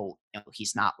 so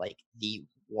he's not like the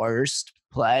worst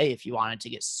play if you wanted to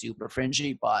get super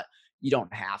fringy, but you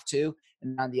don't have to.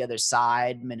 And on the other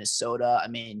side, Minnesota, I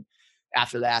mean,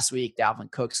 after last week,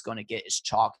 Dalvin Cook's going to get as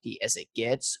chalky as it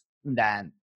gets. And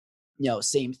then,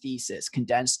 same thesis,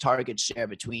 condensed target share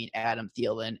between Adam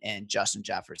Thielen and Justin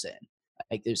Jefferson.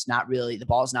 Like there's not really, the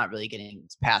ball's not really getting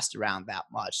passed around that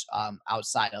much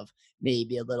outside of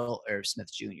maybe a little Irv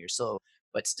Smith Jr. So,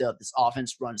 but still, this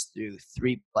offense runs through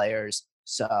 3 players.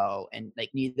 So, and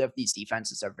like neither of these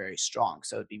defenses are very strong.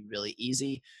 So it'd be really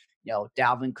easy.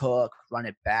 Dalvin Cook, run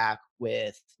it back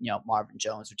with, Marvin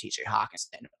Jones or TJ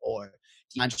Hawkinson or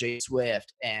DeAndre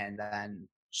Swift, and then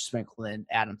sprinkle in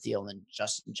Adam Thielen,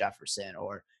 Justin Jefferson,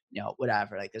 or,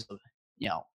 whatever. Like there's a,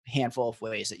 handful of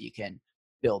ways that you can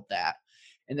build that.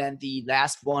 And then the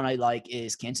last one I like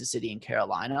is Kansas City and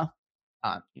Carolina.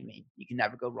 I mean, you can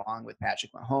never go wrong with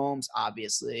Patrick Mahomes,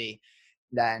 obviously.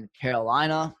 Then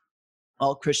Carolina,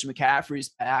 well, Christian McCaffrey's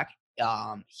back.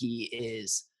 He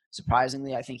is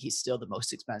surprisingly, I think he's still the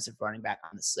most expensive running back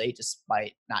on the slate,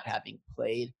 despite not having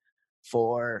played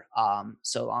for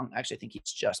so long. Actually, I think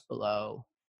he's just below.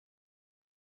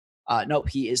 No,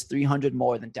 he is 300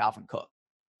 more than Dalvin Cook.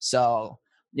 So,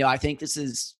 I think this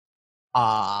is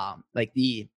like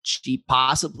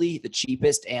possibly the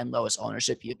cheapest and lowest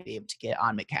ownership you'd be able to get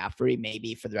on McCaffrey,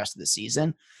 maybe for the rest of the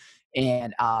season.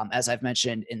 And as I've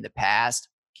mentioned in the past,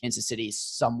 Kansas City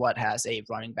somewhat has a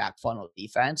running back funnel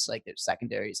defense. Like their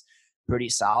secondary is pretty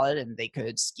solid, and they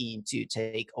could scheme to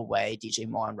take away DJ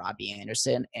Moore and Robbie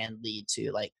Anderson and lead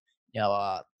to like,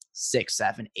 a 6,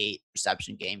 7, 8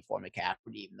 reception game for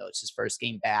McCaffrey, even though it's his first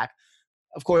game back.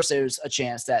 Of course, there's a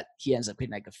chance that he ends up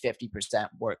getting like a 50%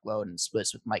 workload and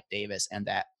splits with Mike Davis, and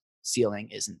that ceiling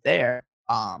isn't there.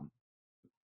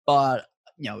 But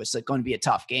it's like going to be a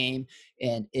tough game,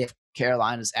 and if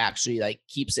Carolina's actually like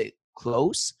keeps it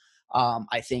close,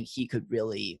 I think he could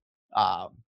really,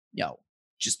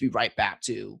 just be right back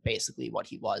to basically what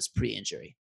he was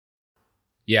pre-injury.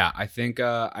 yeah, I think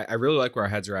I really like where our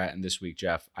heads are at in this week,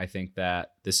 Jeff. I think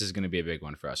that this is going to be a big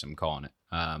one for us. I'm calling it.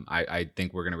 I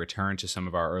think we're going to return to some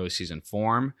of our early season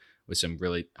form with some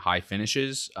really high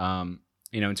finishes.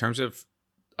 In terms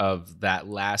of that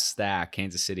last stack,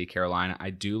 Kansas City, Carolina, I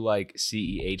do like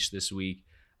CEH this week.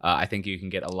 I think you can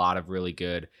get a lot of really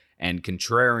good and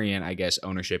contrarian, I guess,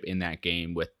 ownership in that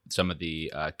game with some of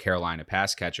the Carolina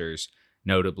pass catchers,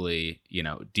 notably,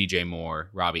 DJ Moore,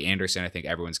 Robbie Anderson. I think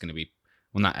everyone's going to be,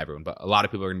 well, not everyone, but a lot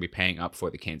of people are going to be paying up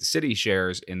for the Kansas City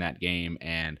shares in that game.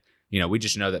 And, we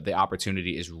just know that the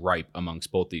opportunity is ripe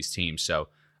amongst both these teams. So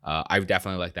I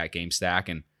definitely like that game stack,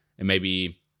 and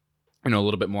maybe a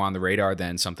little bit more on the radar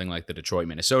than something like the Detroit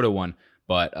Minnesota one.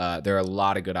 But there are a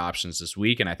lot of good options this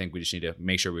week, and I think we just need to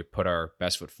make sure we put our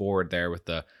best foot forward there with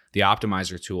the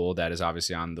optimizer tool that is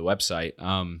obviously on the website.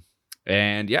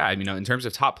 And yeah, in terms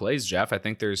of top plays, Jeff, I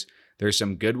think there's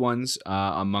some good ones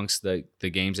amongst the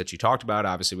games that you talked about.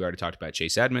 Obviously, we already talked about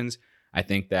Chase Edmonds. I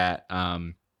think that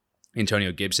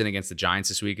Antonio Gibson against the Giants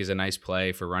this week is a nice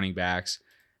play for running backs.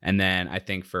 And then I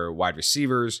think for wide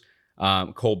receivers,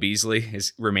 Cole Beasley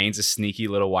remains a sneaky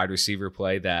little wide receiver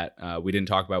play that we didn't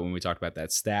talk about when we talked about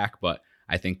that stack, but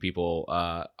I think people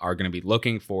are going to be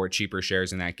looking for cheaper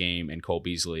shares in that game, and Cole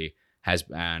Beasley has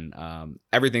been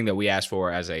everything that we asked for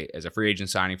as a free agent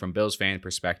signing from Bills fan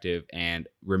perspective, and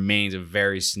remains a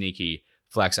very sneaky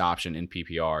flex option in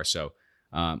PPR. So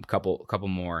couple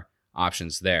more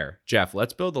options there. Jeff,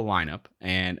 let's build the lineup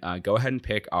and go ahead and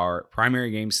pick our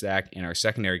primary game stack and our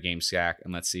secondary game stack,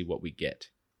 and let's see what we get.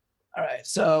 All right,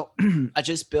 so I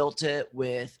just built it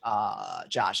with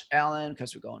Josh Allen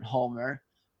because we're going Homer,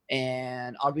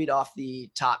 and I'll read off the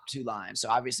top two lines. So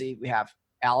obviously we have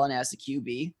Allen as the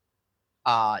QB,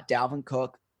 Dalvin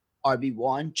Cook,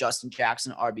 RB1, Justin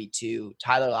Jackson, RB2,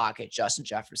 Tyler Lockett, Justin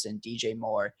Jefferson, DJ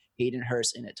Moore, Hayden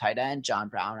Hurst in at tight end, John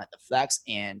Brown at the flex,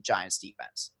 and Giants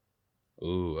defense.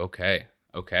 Ooh, okay.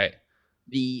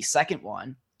 The second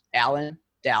one, Allen,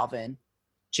 Dalvin,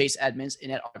 Chase Edmonds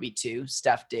in at RB2,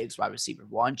 Steph Diggs, wide receiver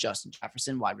 1, Justin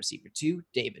Jefferson, wide receiver 2,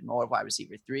 David Moore, wide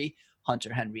receiver 3,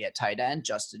 Hunter Henry at tight end,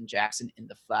 Justin Jackson in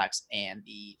the flex, and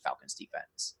the Falcons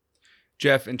defense.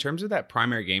 Jeff, in terms of that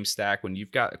primary game stack, when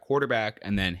you've got a quarterback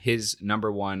and then his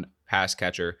number one pass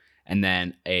catcher and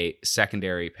then a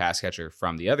secondary pass catcher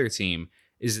from the other team,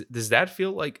 does that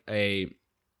feel like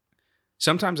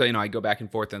sometimes I go back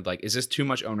and forth and like, is this too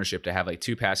much ownership to have like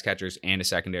two pass catchers and a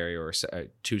secondary or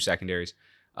two secondaries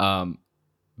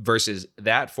versus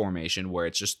that formation where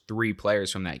it's just three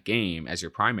players from that game as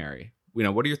your primary?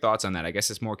 What are your thoughts on that? I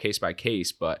guess it's more case by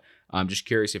case, but I'm just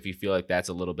curious if you feel like that's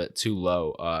a little bit too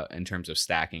low in terms of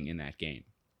stacking in that game.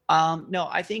 No,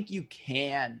 I think you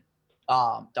can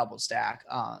double stack.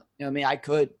 I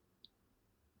could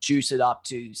juice it up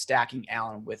to stacking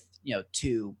Allen with,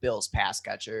 two Bills pass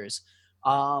catchers.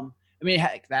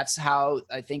 Heck, that's how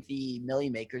I think the Millie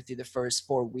Maker through the first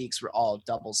 4 weeks were all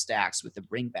double stacks with the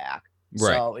bring back.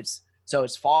 Right. So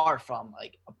it's far from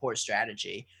like a poor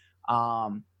strategy.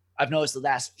 I've noticed the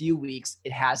last few weeks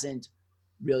it hasn't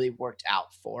really worked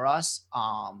out for us.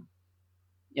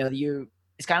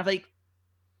 It's kind of like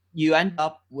you end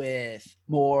up with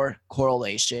more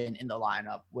correlation in the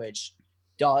lineup, which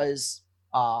does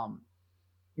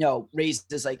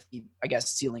raises like the, I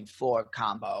guess, ceiling floor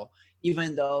combo,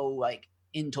 even though like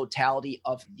in totality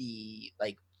of the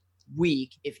like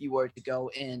week, if you were to go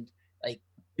and like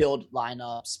build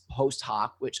lineups post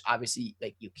hoc, which obviously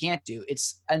like you can't do, it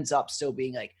ends up still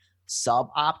being like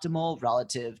suboptimal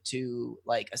relative to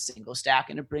like a single stack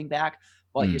and a bring back,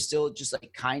 but you're still just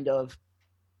like kind of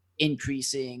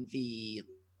increasing the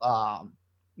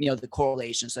the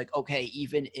correlations. Like, okay,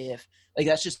 even if like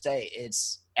let's just say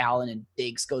it's Allen and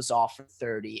Diggs goes off for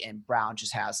 30 and Brown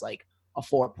just has like a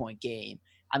 4-point game.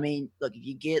 I mean, look, if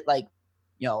you get like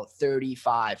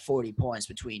 35, 40 points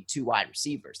between two wide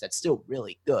receivers, that's still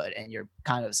really good, and you're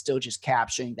kind of still just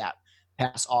capturing that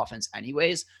pass offense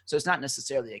anyways. So it's not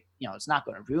necessarily like, it's not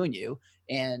going to ruin you.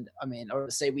 And or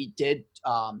to say we did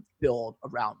build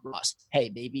around Russ,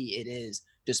 hey, maybe it is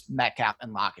just Metcalf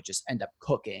and Lockett just end up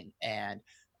cooking, and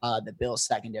the Bills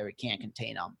secondary can't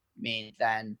contain them.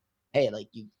 Then hey, like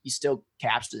you still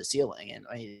capture the ceiling, and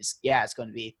it's going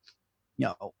to be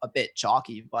a bit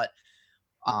chalky, but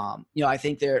I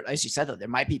think there, as you said, though, there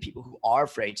might be people who are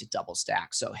afraid to double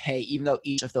stack. So hey, even though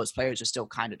each of those players are still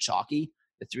kind of chalky,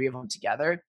 the three of them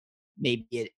together, maybe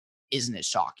it isn't as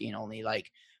shocking, and only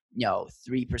like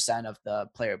 3% of the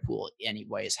player pool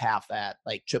anyways have that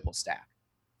like triple stack,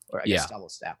 or I guess double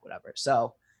stack, whatever.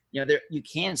 So there you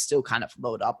can still kind of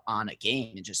load up on a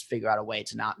game and just figure out a way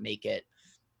to not make it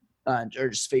or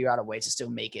just figure out a way to still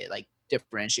make it like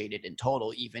differentiated in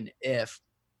total, even if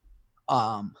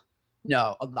a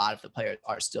lot of the players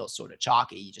are still sort of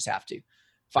chalky. You just have to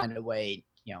find a way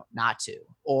not to,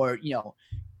 or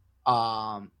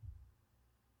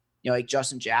like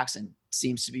Justin Jackson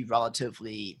seems to be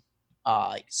relatively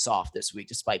like soft this week,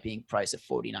 despite being priced at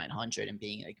 4,900 and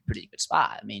being like a pretty good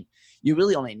spot. I mean, you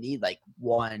really only need like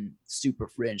one super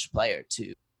fringe player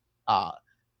to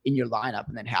in your lineup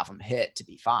and then have them hit to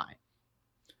be fine.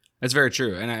 That's very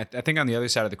true. And I think on the other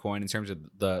side of the coin, in terms of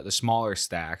the smaller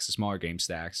stacks, the smaller game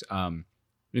stacks,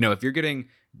 if you're getting,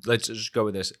 let's just go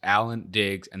with this, Allen,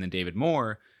 Diggs, and then David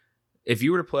Moore, if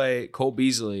you were to play Cole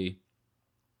Beasley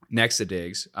next to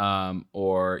Diggs,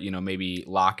 or, maybe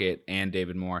Lockett and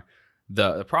David Moore,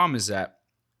 the problem is that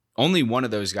only one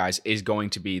of those guys is going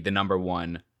to be the number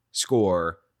one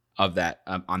scorer of that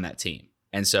on that team.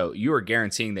 And so you are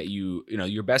guaranteeing that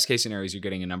your best case scenario is you're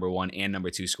getting a number one and number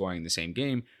two scoring in the same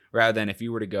game, rather than if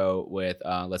you were to go with,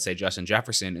 let's say, Justin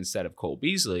Jefferson instead of Cole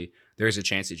Beasley, there's a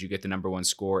chance that you get the number one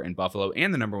score in Buffalo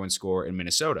and the number one score in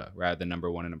Minnesota, rather than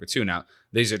number one and number two. Now,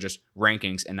 these are just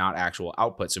rankings and not actual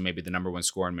output. So maybe the number one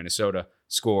score in Minnesota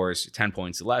scores 10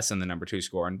 points less than the number two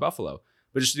score in Buffalo.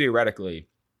 But just theoretically,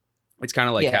 it's kind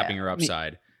of like capping your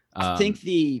upside. I think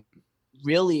the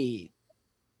really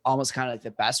almost kind of like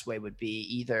the best way would be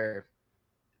either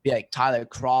be like Tyler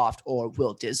Kroft or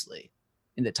Will Disley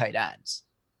in the tight ends.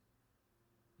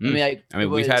 We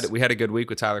had a good week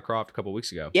with Tyler Kroft a couple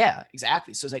weeks ago. Yeah,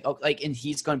 exactly. So it's like, and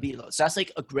he's going to be, so that's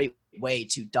like a great way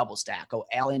to double stack. Go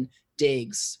Allen,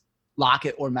 Diggs,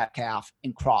 Lockett or Metcalf,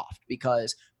 and Kroft,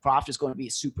 because Kroft is going to be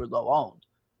super low owned.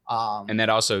 And that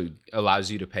also allows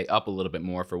you to pay up a little bit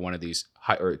more for one of these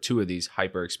or two of these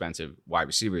hyper expensive wide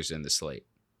receivers in the slate.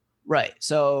 Right.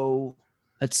 So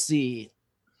let's see.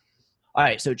 All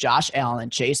right. So Josh Allen,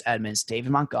 Chase Edmonds,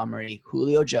 David Montgomery,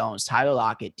 Julio Jones, Tyler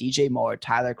Lockett, DJ Moore,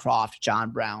 Tyler Kroft,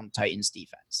 John Brown, Titans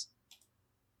defense.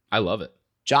 I love it.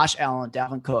 Josh Allen,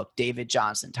 Dalvin Cook, David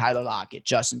Johnson, Tyler Lockett,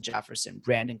 Justin Jefferson,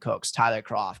 Brandon Cooks, Tyler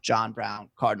Kroft, John Brown,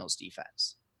 Cardinals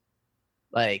defense.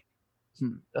 Like,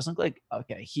 doesn't look like,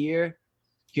 okay,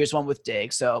 here's one with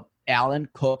Diggs. So Allen,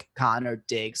 Cook, Connor,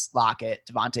 Diggs, Lockett,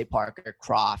 Devontae Parker,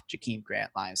 Kroft, Jakeem Grant,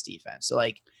 Lions defense. So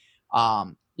like,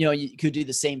 you could do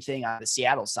the same thing on the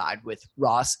Seattle side with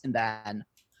Ross and then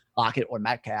Lockett or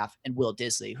Metcalf and Will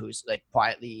Disley, who's like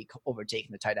quietly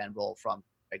overtaking the tight end role from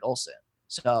Greg Olsen.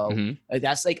 So like,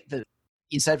 that's like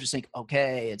instead of just think,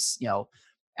 okay, it's,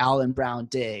 Allen, Brown,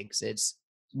 Diggs, it's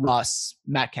Russ,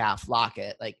 Metcalf,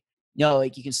 Lockett, like,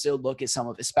 like you can still look at some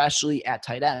of, especially at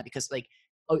tight end, because like,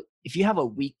 if you have a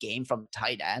weak game from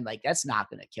tight end, like that's not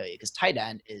going to kill you, because tight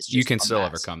end is just you can still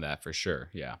overcome that for sure.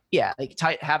 Yeah, like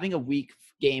having a weak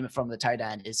game from the tight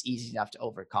end is easy enough to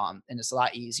overcome, and it's a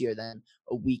lot easier than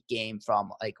a weak game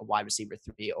from like a wide receiver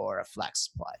 3 or a flex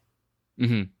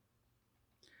play.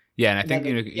 Yeah, and I think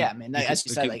as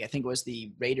you said, like I think it was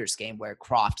the Raiders game where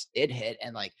Kroft did hit,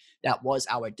 and like that was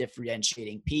our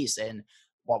differentiating piece in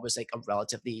what was like a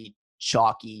relatively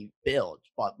chalky build,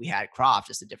 but we had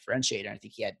Kroft as a differentiator. I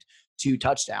think he had 2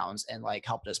 touchdowns and like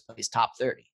helped us place top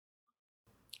 30.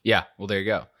 Yeah, well, there you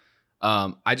go.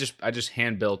 I just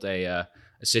hand built a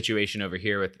situation over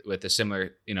here with a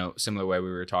similar way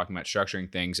we were talking about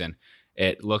structuring things, and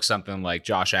it looks something like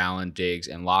Josh Allen, Diggs,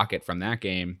 and Lockett from that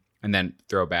game, and then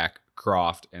throw back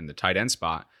Kroft in the tight end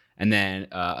spot, and then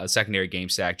a secondary game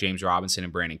stack, James Robinson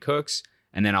and Brandon Cooks,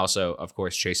 and then also, of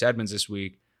course, Chase Edmonds this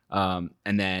week.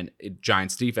 And then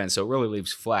Giants defense. So it really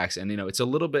leaves flex, and it's a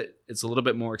little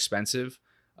bit more expensive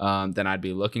than I'd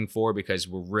be looking for, because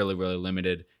we're really, really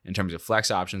limited in terms of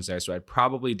flex options there. So I'd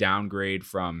probably downgrade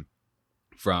from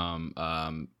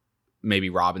maybe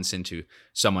Robinson to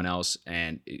someone else,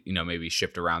 and maybe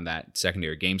shift around that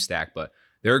secondary game stack. But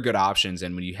there are good options,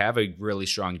 and when you have a really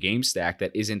strong game stack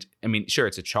that isn't, sure,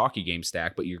 it's a chalky game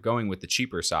stack, but you're going with the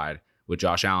cheaper side with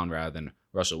Josh Allen rather than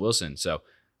Russell Wilson. So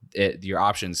your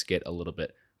options get a little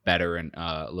bit better and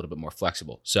a little bit more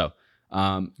flexible. So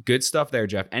good stuff there,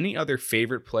 Jeff. Any other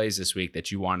favorite plays this week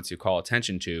that you wanted to call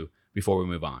attention to before we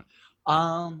move on?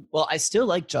 Well, I still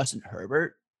like Justin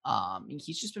Herbert.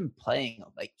 He's just been playing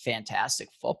like fantastic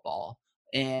football,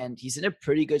 and he's in a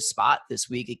pretty good spot this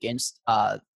week against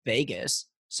Vegas.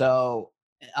 So,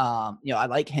 I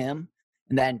like him.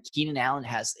 And then Keenan Allen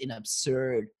has an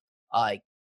absurd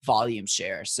volume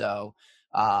share. So,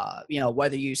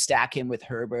 whether you stack him with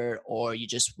Herbert or you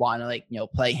just want to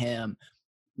play him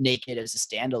naked as a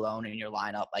standalone in your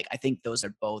lineup, like I think those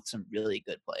are both some really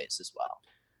good plays as well.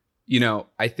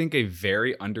 I think a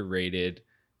very underrated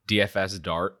DFS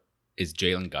dart is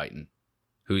Jalen Guyton,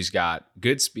 who's got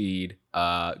good speed,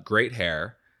 great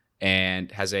hair,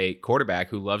 and has a quarterback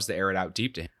who loves to air it out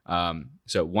deep to him.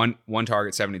 So one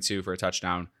target, 72 for a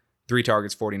touchdown, 3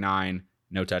 targets, 49,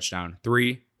 no touchdown,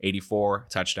 3, 84,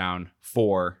 touchdown,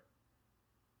 4,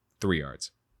 3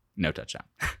 yards, no touchdown.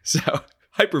 So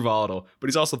hyper volatile, but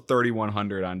he's also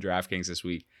 3,100 on DraftKings this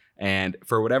week. And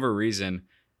for whatever reason,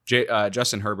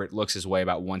 Justin Herbert looks his way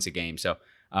about once a game. So,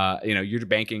 you're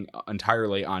banking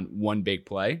entirely on one big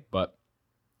play, but,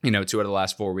 2 out of the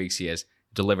last 4 weeks, he has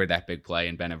delivered that big play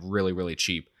and been a really, really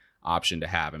cheap option to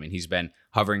have. I mean, he's been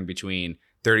hovering between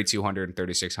 3,200 and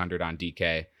 3,600 on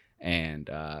DK and,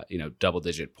 double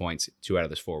digit points 2 out of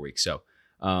those 4 weeks. So,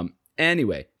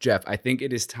 anyway, Jeff, I think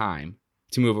it is time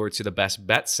to move over to the best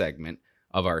bet segment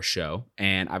of our show.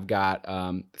 And I've got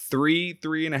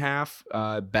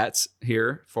 3.5 bets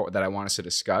here that I want us to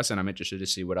discuss. And I'm interested to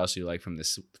see what else you like from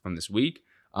this week.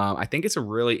 I think it's a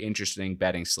really interesting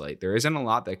betting slate. There isn't a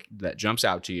lot that jumps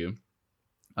out to you.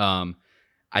 I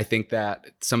think that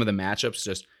some of the matchups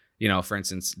just, for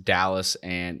instance, Dallas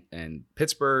and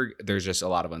Pittsburgh, there's just a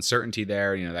lot of uncertainty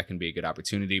there. That can be a good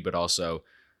opportunity, but also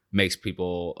makes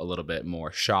people a little bit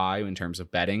more shy in terms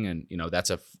of betting. And, that's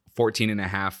a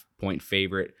 14.5 point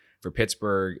favorite for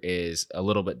Pittsburgh is a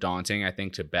little bit daunting, I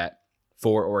think, to bet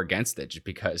for or against it just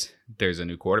because there's a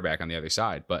new quarterback on the other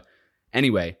side. But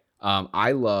anyway,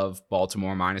 I love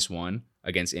Baltimore -1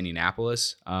 against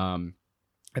Indianapolis. I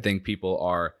think people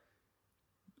are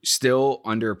still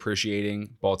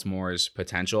underappreciating Baltimore's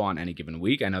potential on any given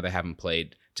week. I know they haven't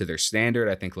played to their standard.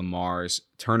 I think Lamar's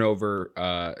turnover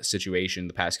situation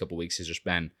the past couple weeks has just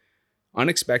been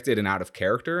unexpected and out of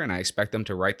character, and I expect them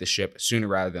to right the ship sooner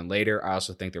rather than later. I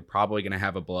also think they're probably going to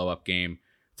have a blow-up game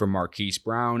for Marquise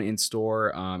Brown in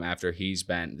store after he's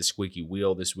been the squeaky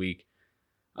wheel this week.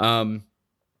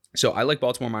 So I like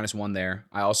Baltimore -1 there.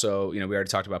 I also, we already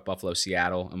talked about Buffalo,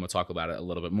 Seattle, and we'll talk about it a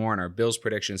little bit more in our Bills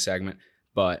prediction segment.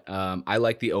 But I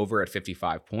like the over at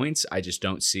 55 points. I just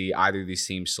don't see either of these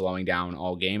teams slowing down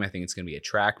all game. I think it's going to be a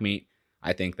track meet.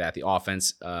 I think that the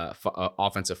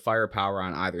offensive firepower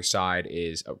on either side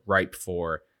is ripe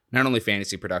for not only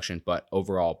fantasy production, but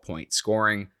overall point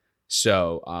scoring.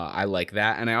 So I like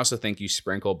that. And I also think you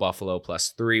sprinkle Buffalo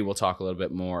 +3. We'll talk a little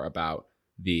bit more about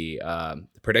the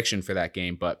prediction for that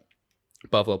game. But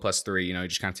Buffalo +3, you're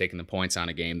just kind of taking the points on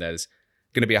a game that is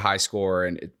going to be a high score,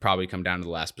 and it probably come down to the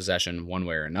last possession one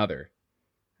way or another.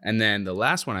 And then the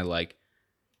last one I like,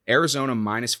 Arizona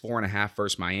 -4.5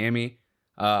 versus Miami.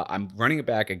 I'm running it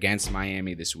back against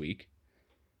Miami this week.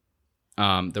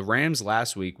 The Rams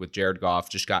last week with Jared Goff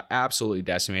just got absolutely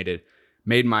decimated.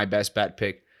 Made my best bet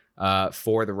pick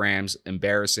for the Rams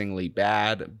embarrassingly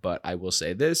bad, but I will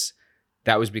say this.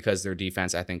 That was because their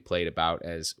defense, I think, played about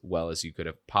as well as you could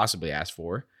have possibly asked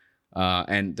for.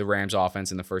 And the Rams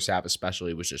offense in the first half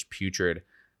especially was just putrid,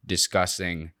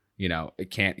 disgusting.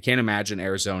 It can't imagine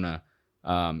Arizona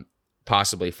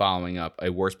possibly following up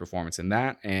a worse performance than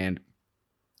that. And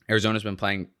Arizona's been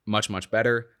playing much, much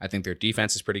better. I think their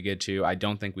defense is pretty good too. I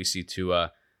don't think we see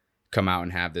Tua come out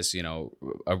and have this,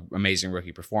 amazing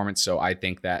rookie performance. So I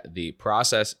think that the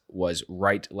process was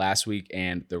right last week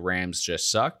and the Rams just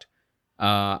sucked.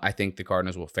 I think the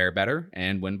Cardinals will fare better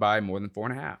and win by more than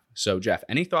 4.5. So, Jeff,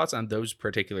 any thoughts on those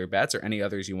particular bets or any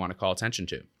others you want to call attention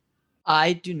to?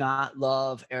 I do not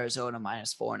love Arizona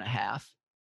 -4.5.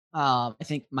 I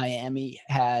think Miami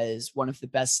has one of the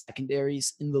best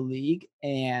secondaries in the league.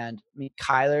 And I mean,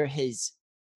 Kyler has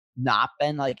not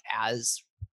been as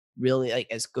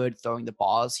as good throwing the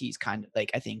ball as he's kind of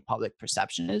I think public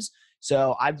perception is.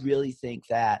 So I really think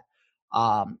that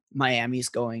Miami is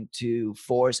going to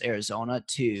force Arizona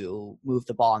to move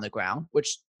the ball on the ground,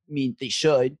 which they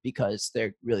should because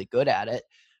they're really good at it.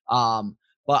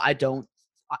 But I don't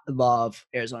love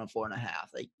Arizona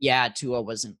 4.5. Tua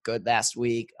wasn't good last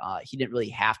week. He didn't really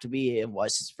have to be. It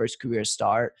was his first career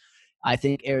start. I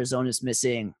think Arizona's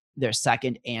missing their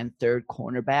second and third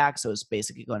cornerback. So it's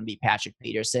basically going to be Patrick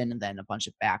Peterson and then a bunch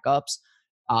of backups,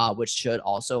 which should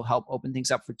also help open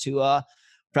things up for Tua.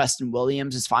 Preston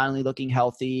Williams is finally looking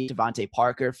healthy. Devontae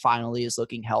Parker finally is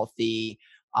looking healthy.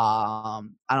 I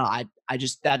don't know. I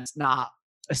just, that's not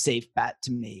a safe bet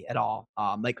to me at all.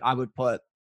 I would put,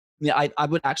 I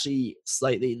would actually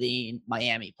slightly lean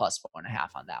Miami +4.5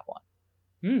 on that one.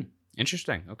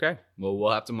 Interesting. Okay. Well,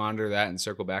 we'll have to monitor that and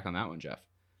circle back on that one, Jeff.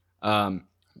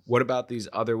 What about these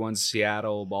other ones?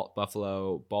 Seattle,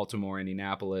 Buffalo, Baltimore,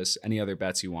 Indianapolis. Any other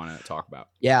bets you want to talk about?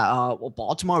 Yeah. Well,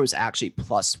 Baltimore was actually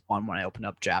 +1 when I opened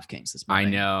up DraftKings this morning. I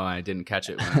know. I didn't catch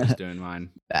it when I was doing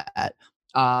mine. Bet.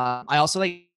 I also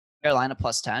like Carolina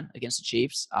 +10 against the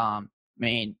Chiefs.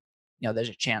 There's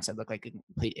a chance I look like a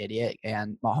complete idiot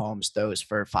and Mahomes throws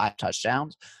for 5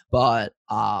 touchdowns. But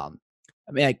I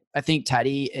think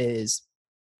Teddy is.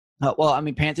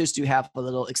 Panthers do have a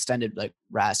little extended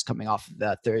rest coming off of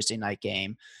the Thursday night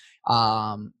game.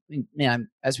 As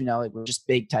we know, we're just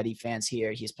big Teddy fans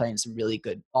here. He's playing some really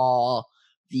good ball.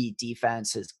 the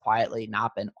defense has quietly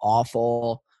not been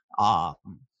awful. Um,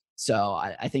 so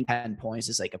I think 10 points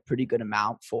is like a pretty good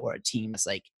amount for a team that's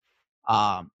like,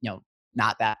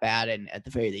 not that bad, and at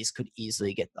the very least could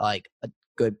easily get like a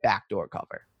good backdoor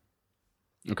cover.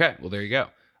 Okay, well, there you go.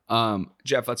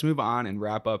 Jeff, let's move on and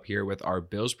wrap up here with our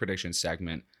Bills prediction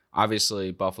segment.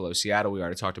 Obviously, Buffalo, Seattle, we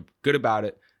already talked good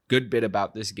bit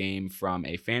about this game from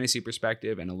a fantasy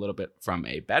perspective and a little bit from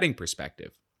a betting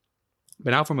perspective.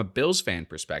 But now from a Bills fan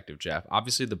perspective, Jeff,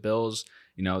 obviously the Bills,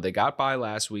 they got by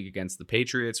last week against the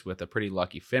Patriots with a pretty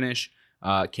lucky finish.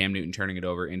 Cam Newton turning it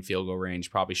over in field goal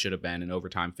range, probably should have been an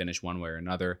overtime finish one way or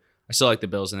another. I still like the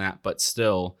Bills in that, but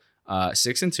still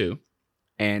 6-2.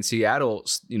 And Seattle,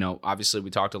 obviously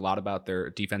we talked a lot about their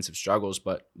defensive struggles,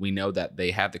 but we know that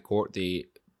they have the court,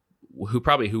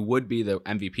 who would be the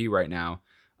MVP right now,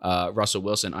 Russell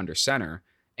Wilson under center,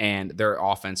 and their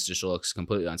offense just looks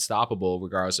completely unstoppable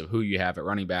regardless of who you have at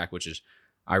running back, which is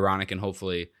ironic. And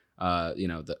hopefully,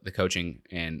 the coaching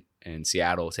in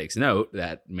Seattle takes note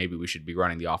that maybe we should be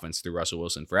running the offense through Russell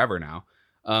Wilson forever now.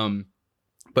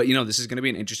 But this is going to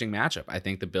be an interesting matchup. I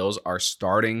think the Bills are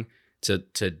starting to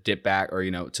dip back, or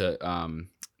to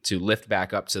lift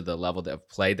back up to the level of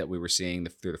play that we were seeing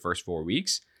through the first 4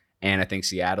 weeks. And I think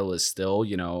Seattle is still,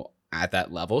 at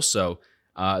that level. So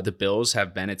the Bills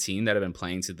have been a team that have been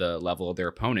playing to the level of their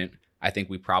opponent. I think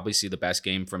we probably see the best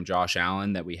game from Josh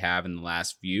Allen that we have in the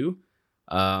last few.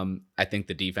 I think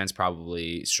the defense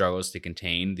probably struggles to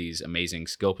contain these amazing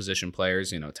skill position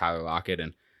players, Tyler Lockett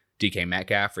and DK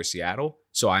Metcalf for Seattle.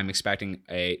 So I'm expecting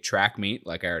a track meet,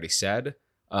 like I already said.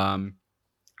 I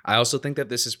also think that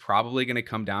this is probably going to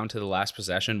come down to the last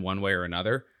possession one way or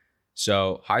another.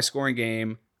 So high scoring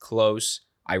game, close.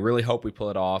 I really hope we pull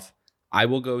it off. I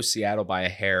will go Seattle by a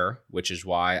hair, which is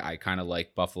why I kind of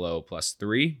like Buffalo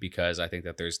 +3, because I think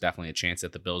that there's definitely a chance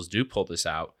that the Bills do pull this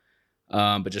out.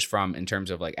 But just in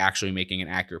terms of like actually making an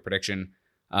accurate prediction,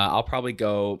 I'll probably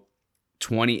go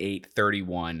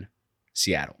 28-31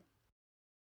 Seattle.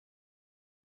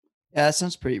 Yeah, that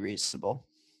sounds pretty reasonable.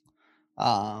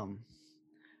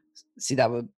 See,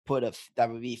 that would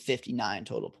be 59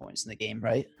 total points in the game,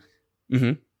 right?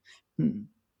 Mm-hmm.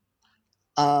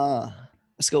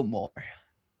 Let's go more.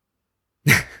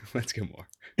 Let's go more.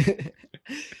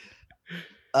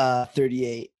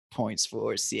 38 points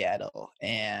for Seattle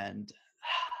and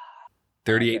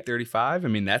 38-35. I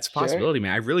mean, that's a possibility,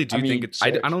 man. I really do think it's.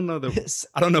 Sure. I don't know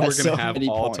I don't know we're gonna have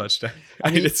all touchdowns. I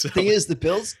mean, the thing is, the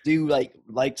Bills do like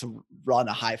to run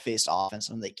a high-paced offense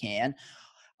when they can.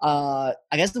 I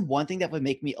guess the one thing that would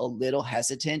make me a little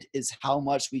hesitant is how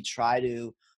much we try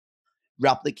to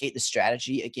replicate the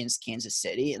strategy against Kansas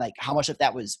City, and like how much of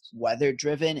that was weather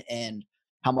driven and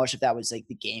how much of that was like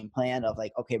the game plan of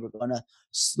like, okay, we're gonna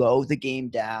slow the game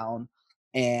down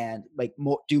and like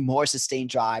do more sustained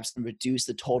drives and reduce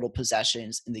the total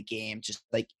possessions in the game, just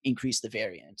like increase the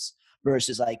variance,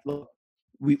 versus like, look,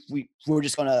 we're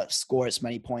just gonna score as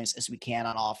many points as we can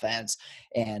on offense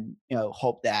and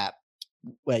hope that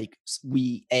like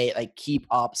we keep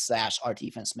up / our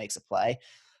defense makes a play.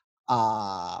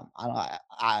 I don't know.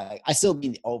 I still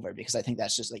lean the over because I think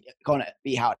that's just like going to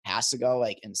be how it has to go,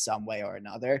 like in some way or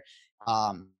another.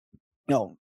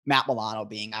 Matt Milano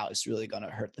being out is really going to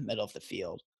hurt the middle of the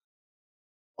field.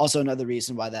 Also, another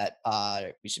reason why that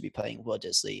we should be playing Will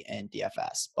Disley in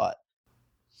DFS, but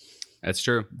that's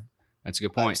true. That's a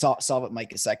good point. Saw what Mike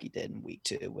Gesicki did in week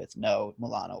 2 with no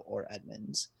Milano or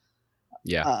Edmonds.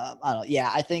 Yeah. I don't know.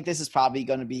 Yeah, I think this is probably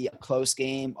going to be a close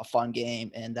game, a fun game,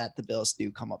 and that the Bills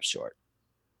do come up short.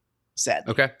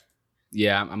 Sadly. Okay.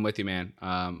 Yeah, I'm with you, man.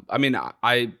 I mean,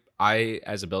 I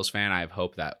as a Bills fan, I have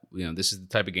hope that this is the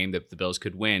type of game that the Bills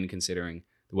could win, considering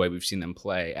the way we've seen them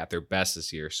play at their best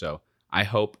this year. So I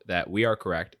hope that we are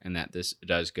correct and that this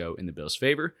does go in the Bills'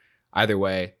 favor. Either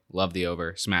way, love the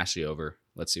over, smash the over.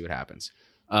 Let's see what happens.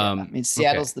 I mean,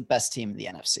 Seattle's the best team in the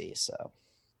NFC, so.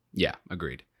 Yeah,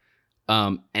 agreed.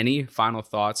 Any final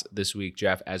thoughts this week,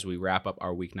 Jeff, as we wrap up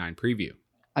our Week 9 preview?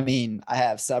 I mean, I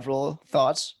have several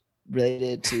thoughts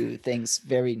related to things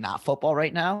very not football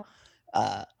right now,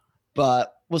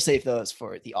 but we'll save those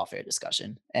for the off-air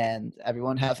discussion. And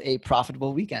everyone have a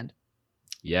profitable weekend.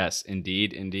 Yes,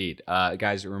 indeed.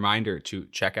 Guys, a reminder to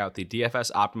check out the DFS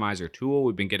Optimizer tool.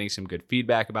 We've been getting some good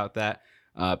feedback about that.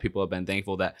 People have been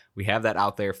thankful that we have that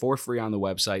out there for free on the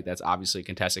website. That's obviously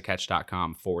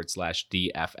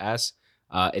contestedcatch.com/DFS.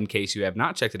 In case you have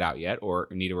not checked it out yet or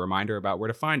need a reminder about where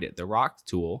to find it, the Rock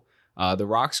tool, the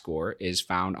Rock score is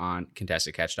found on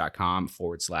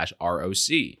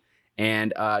contestedcatch.com/ROC.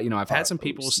 And, I've had some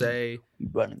people say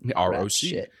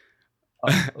ROC.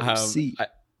 ROC.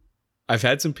 I've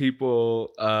had some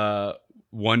people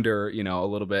wonder, a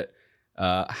little bit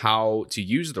how to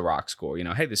use the rock score.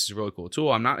 Hey, this is a really cool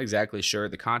tool. I'm not exactly sure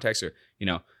the context or,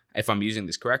 if I'm using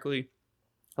this correctly.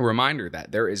 A reminder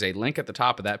that there is a link at the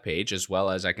top of that page, as well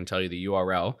as I can tell you the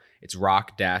URL. It's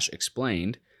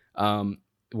rock-explained,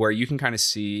 where you can kind of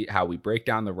see how we break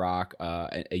down the rock,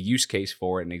 a use case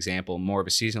for it, an example, more of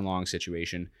a season-long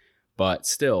situation. But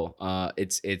still,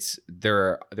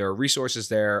 there are resources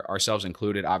there, ourselves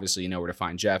included. Obviously, you know where to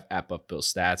find Jeff at Buff Bill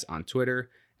Stats on Twitter,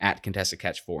 at Contested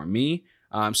Catch for me.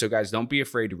 So guys, don't be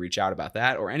afraid to reach out about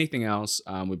that or anything else.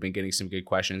 We've been getting some good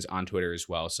questions on Twitter as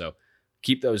well. So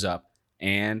keep those up.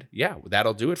 And yeah,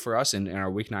 that'll do it for us in our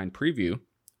Week 9 preview.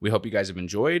 We hope you guys have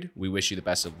enjoyed. We wish you the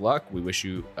best of luck. We wish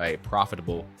you a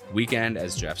profitable weekend,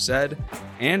 as Jeff said.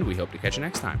 And we hope to catch you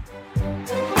next time.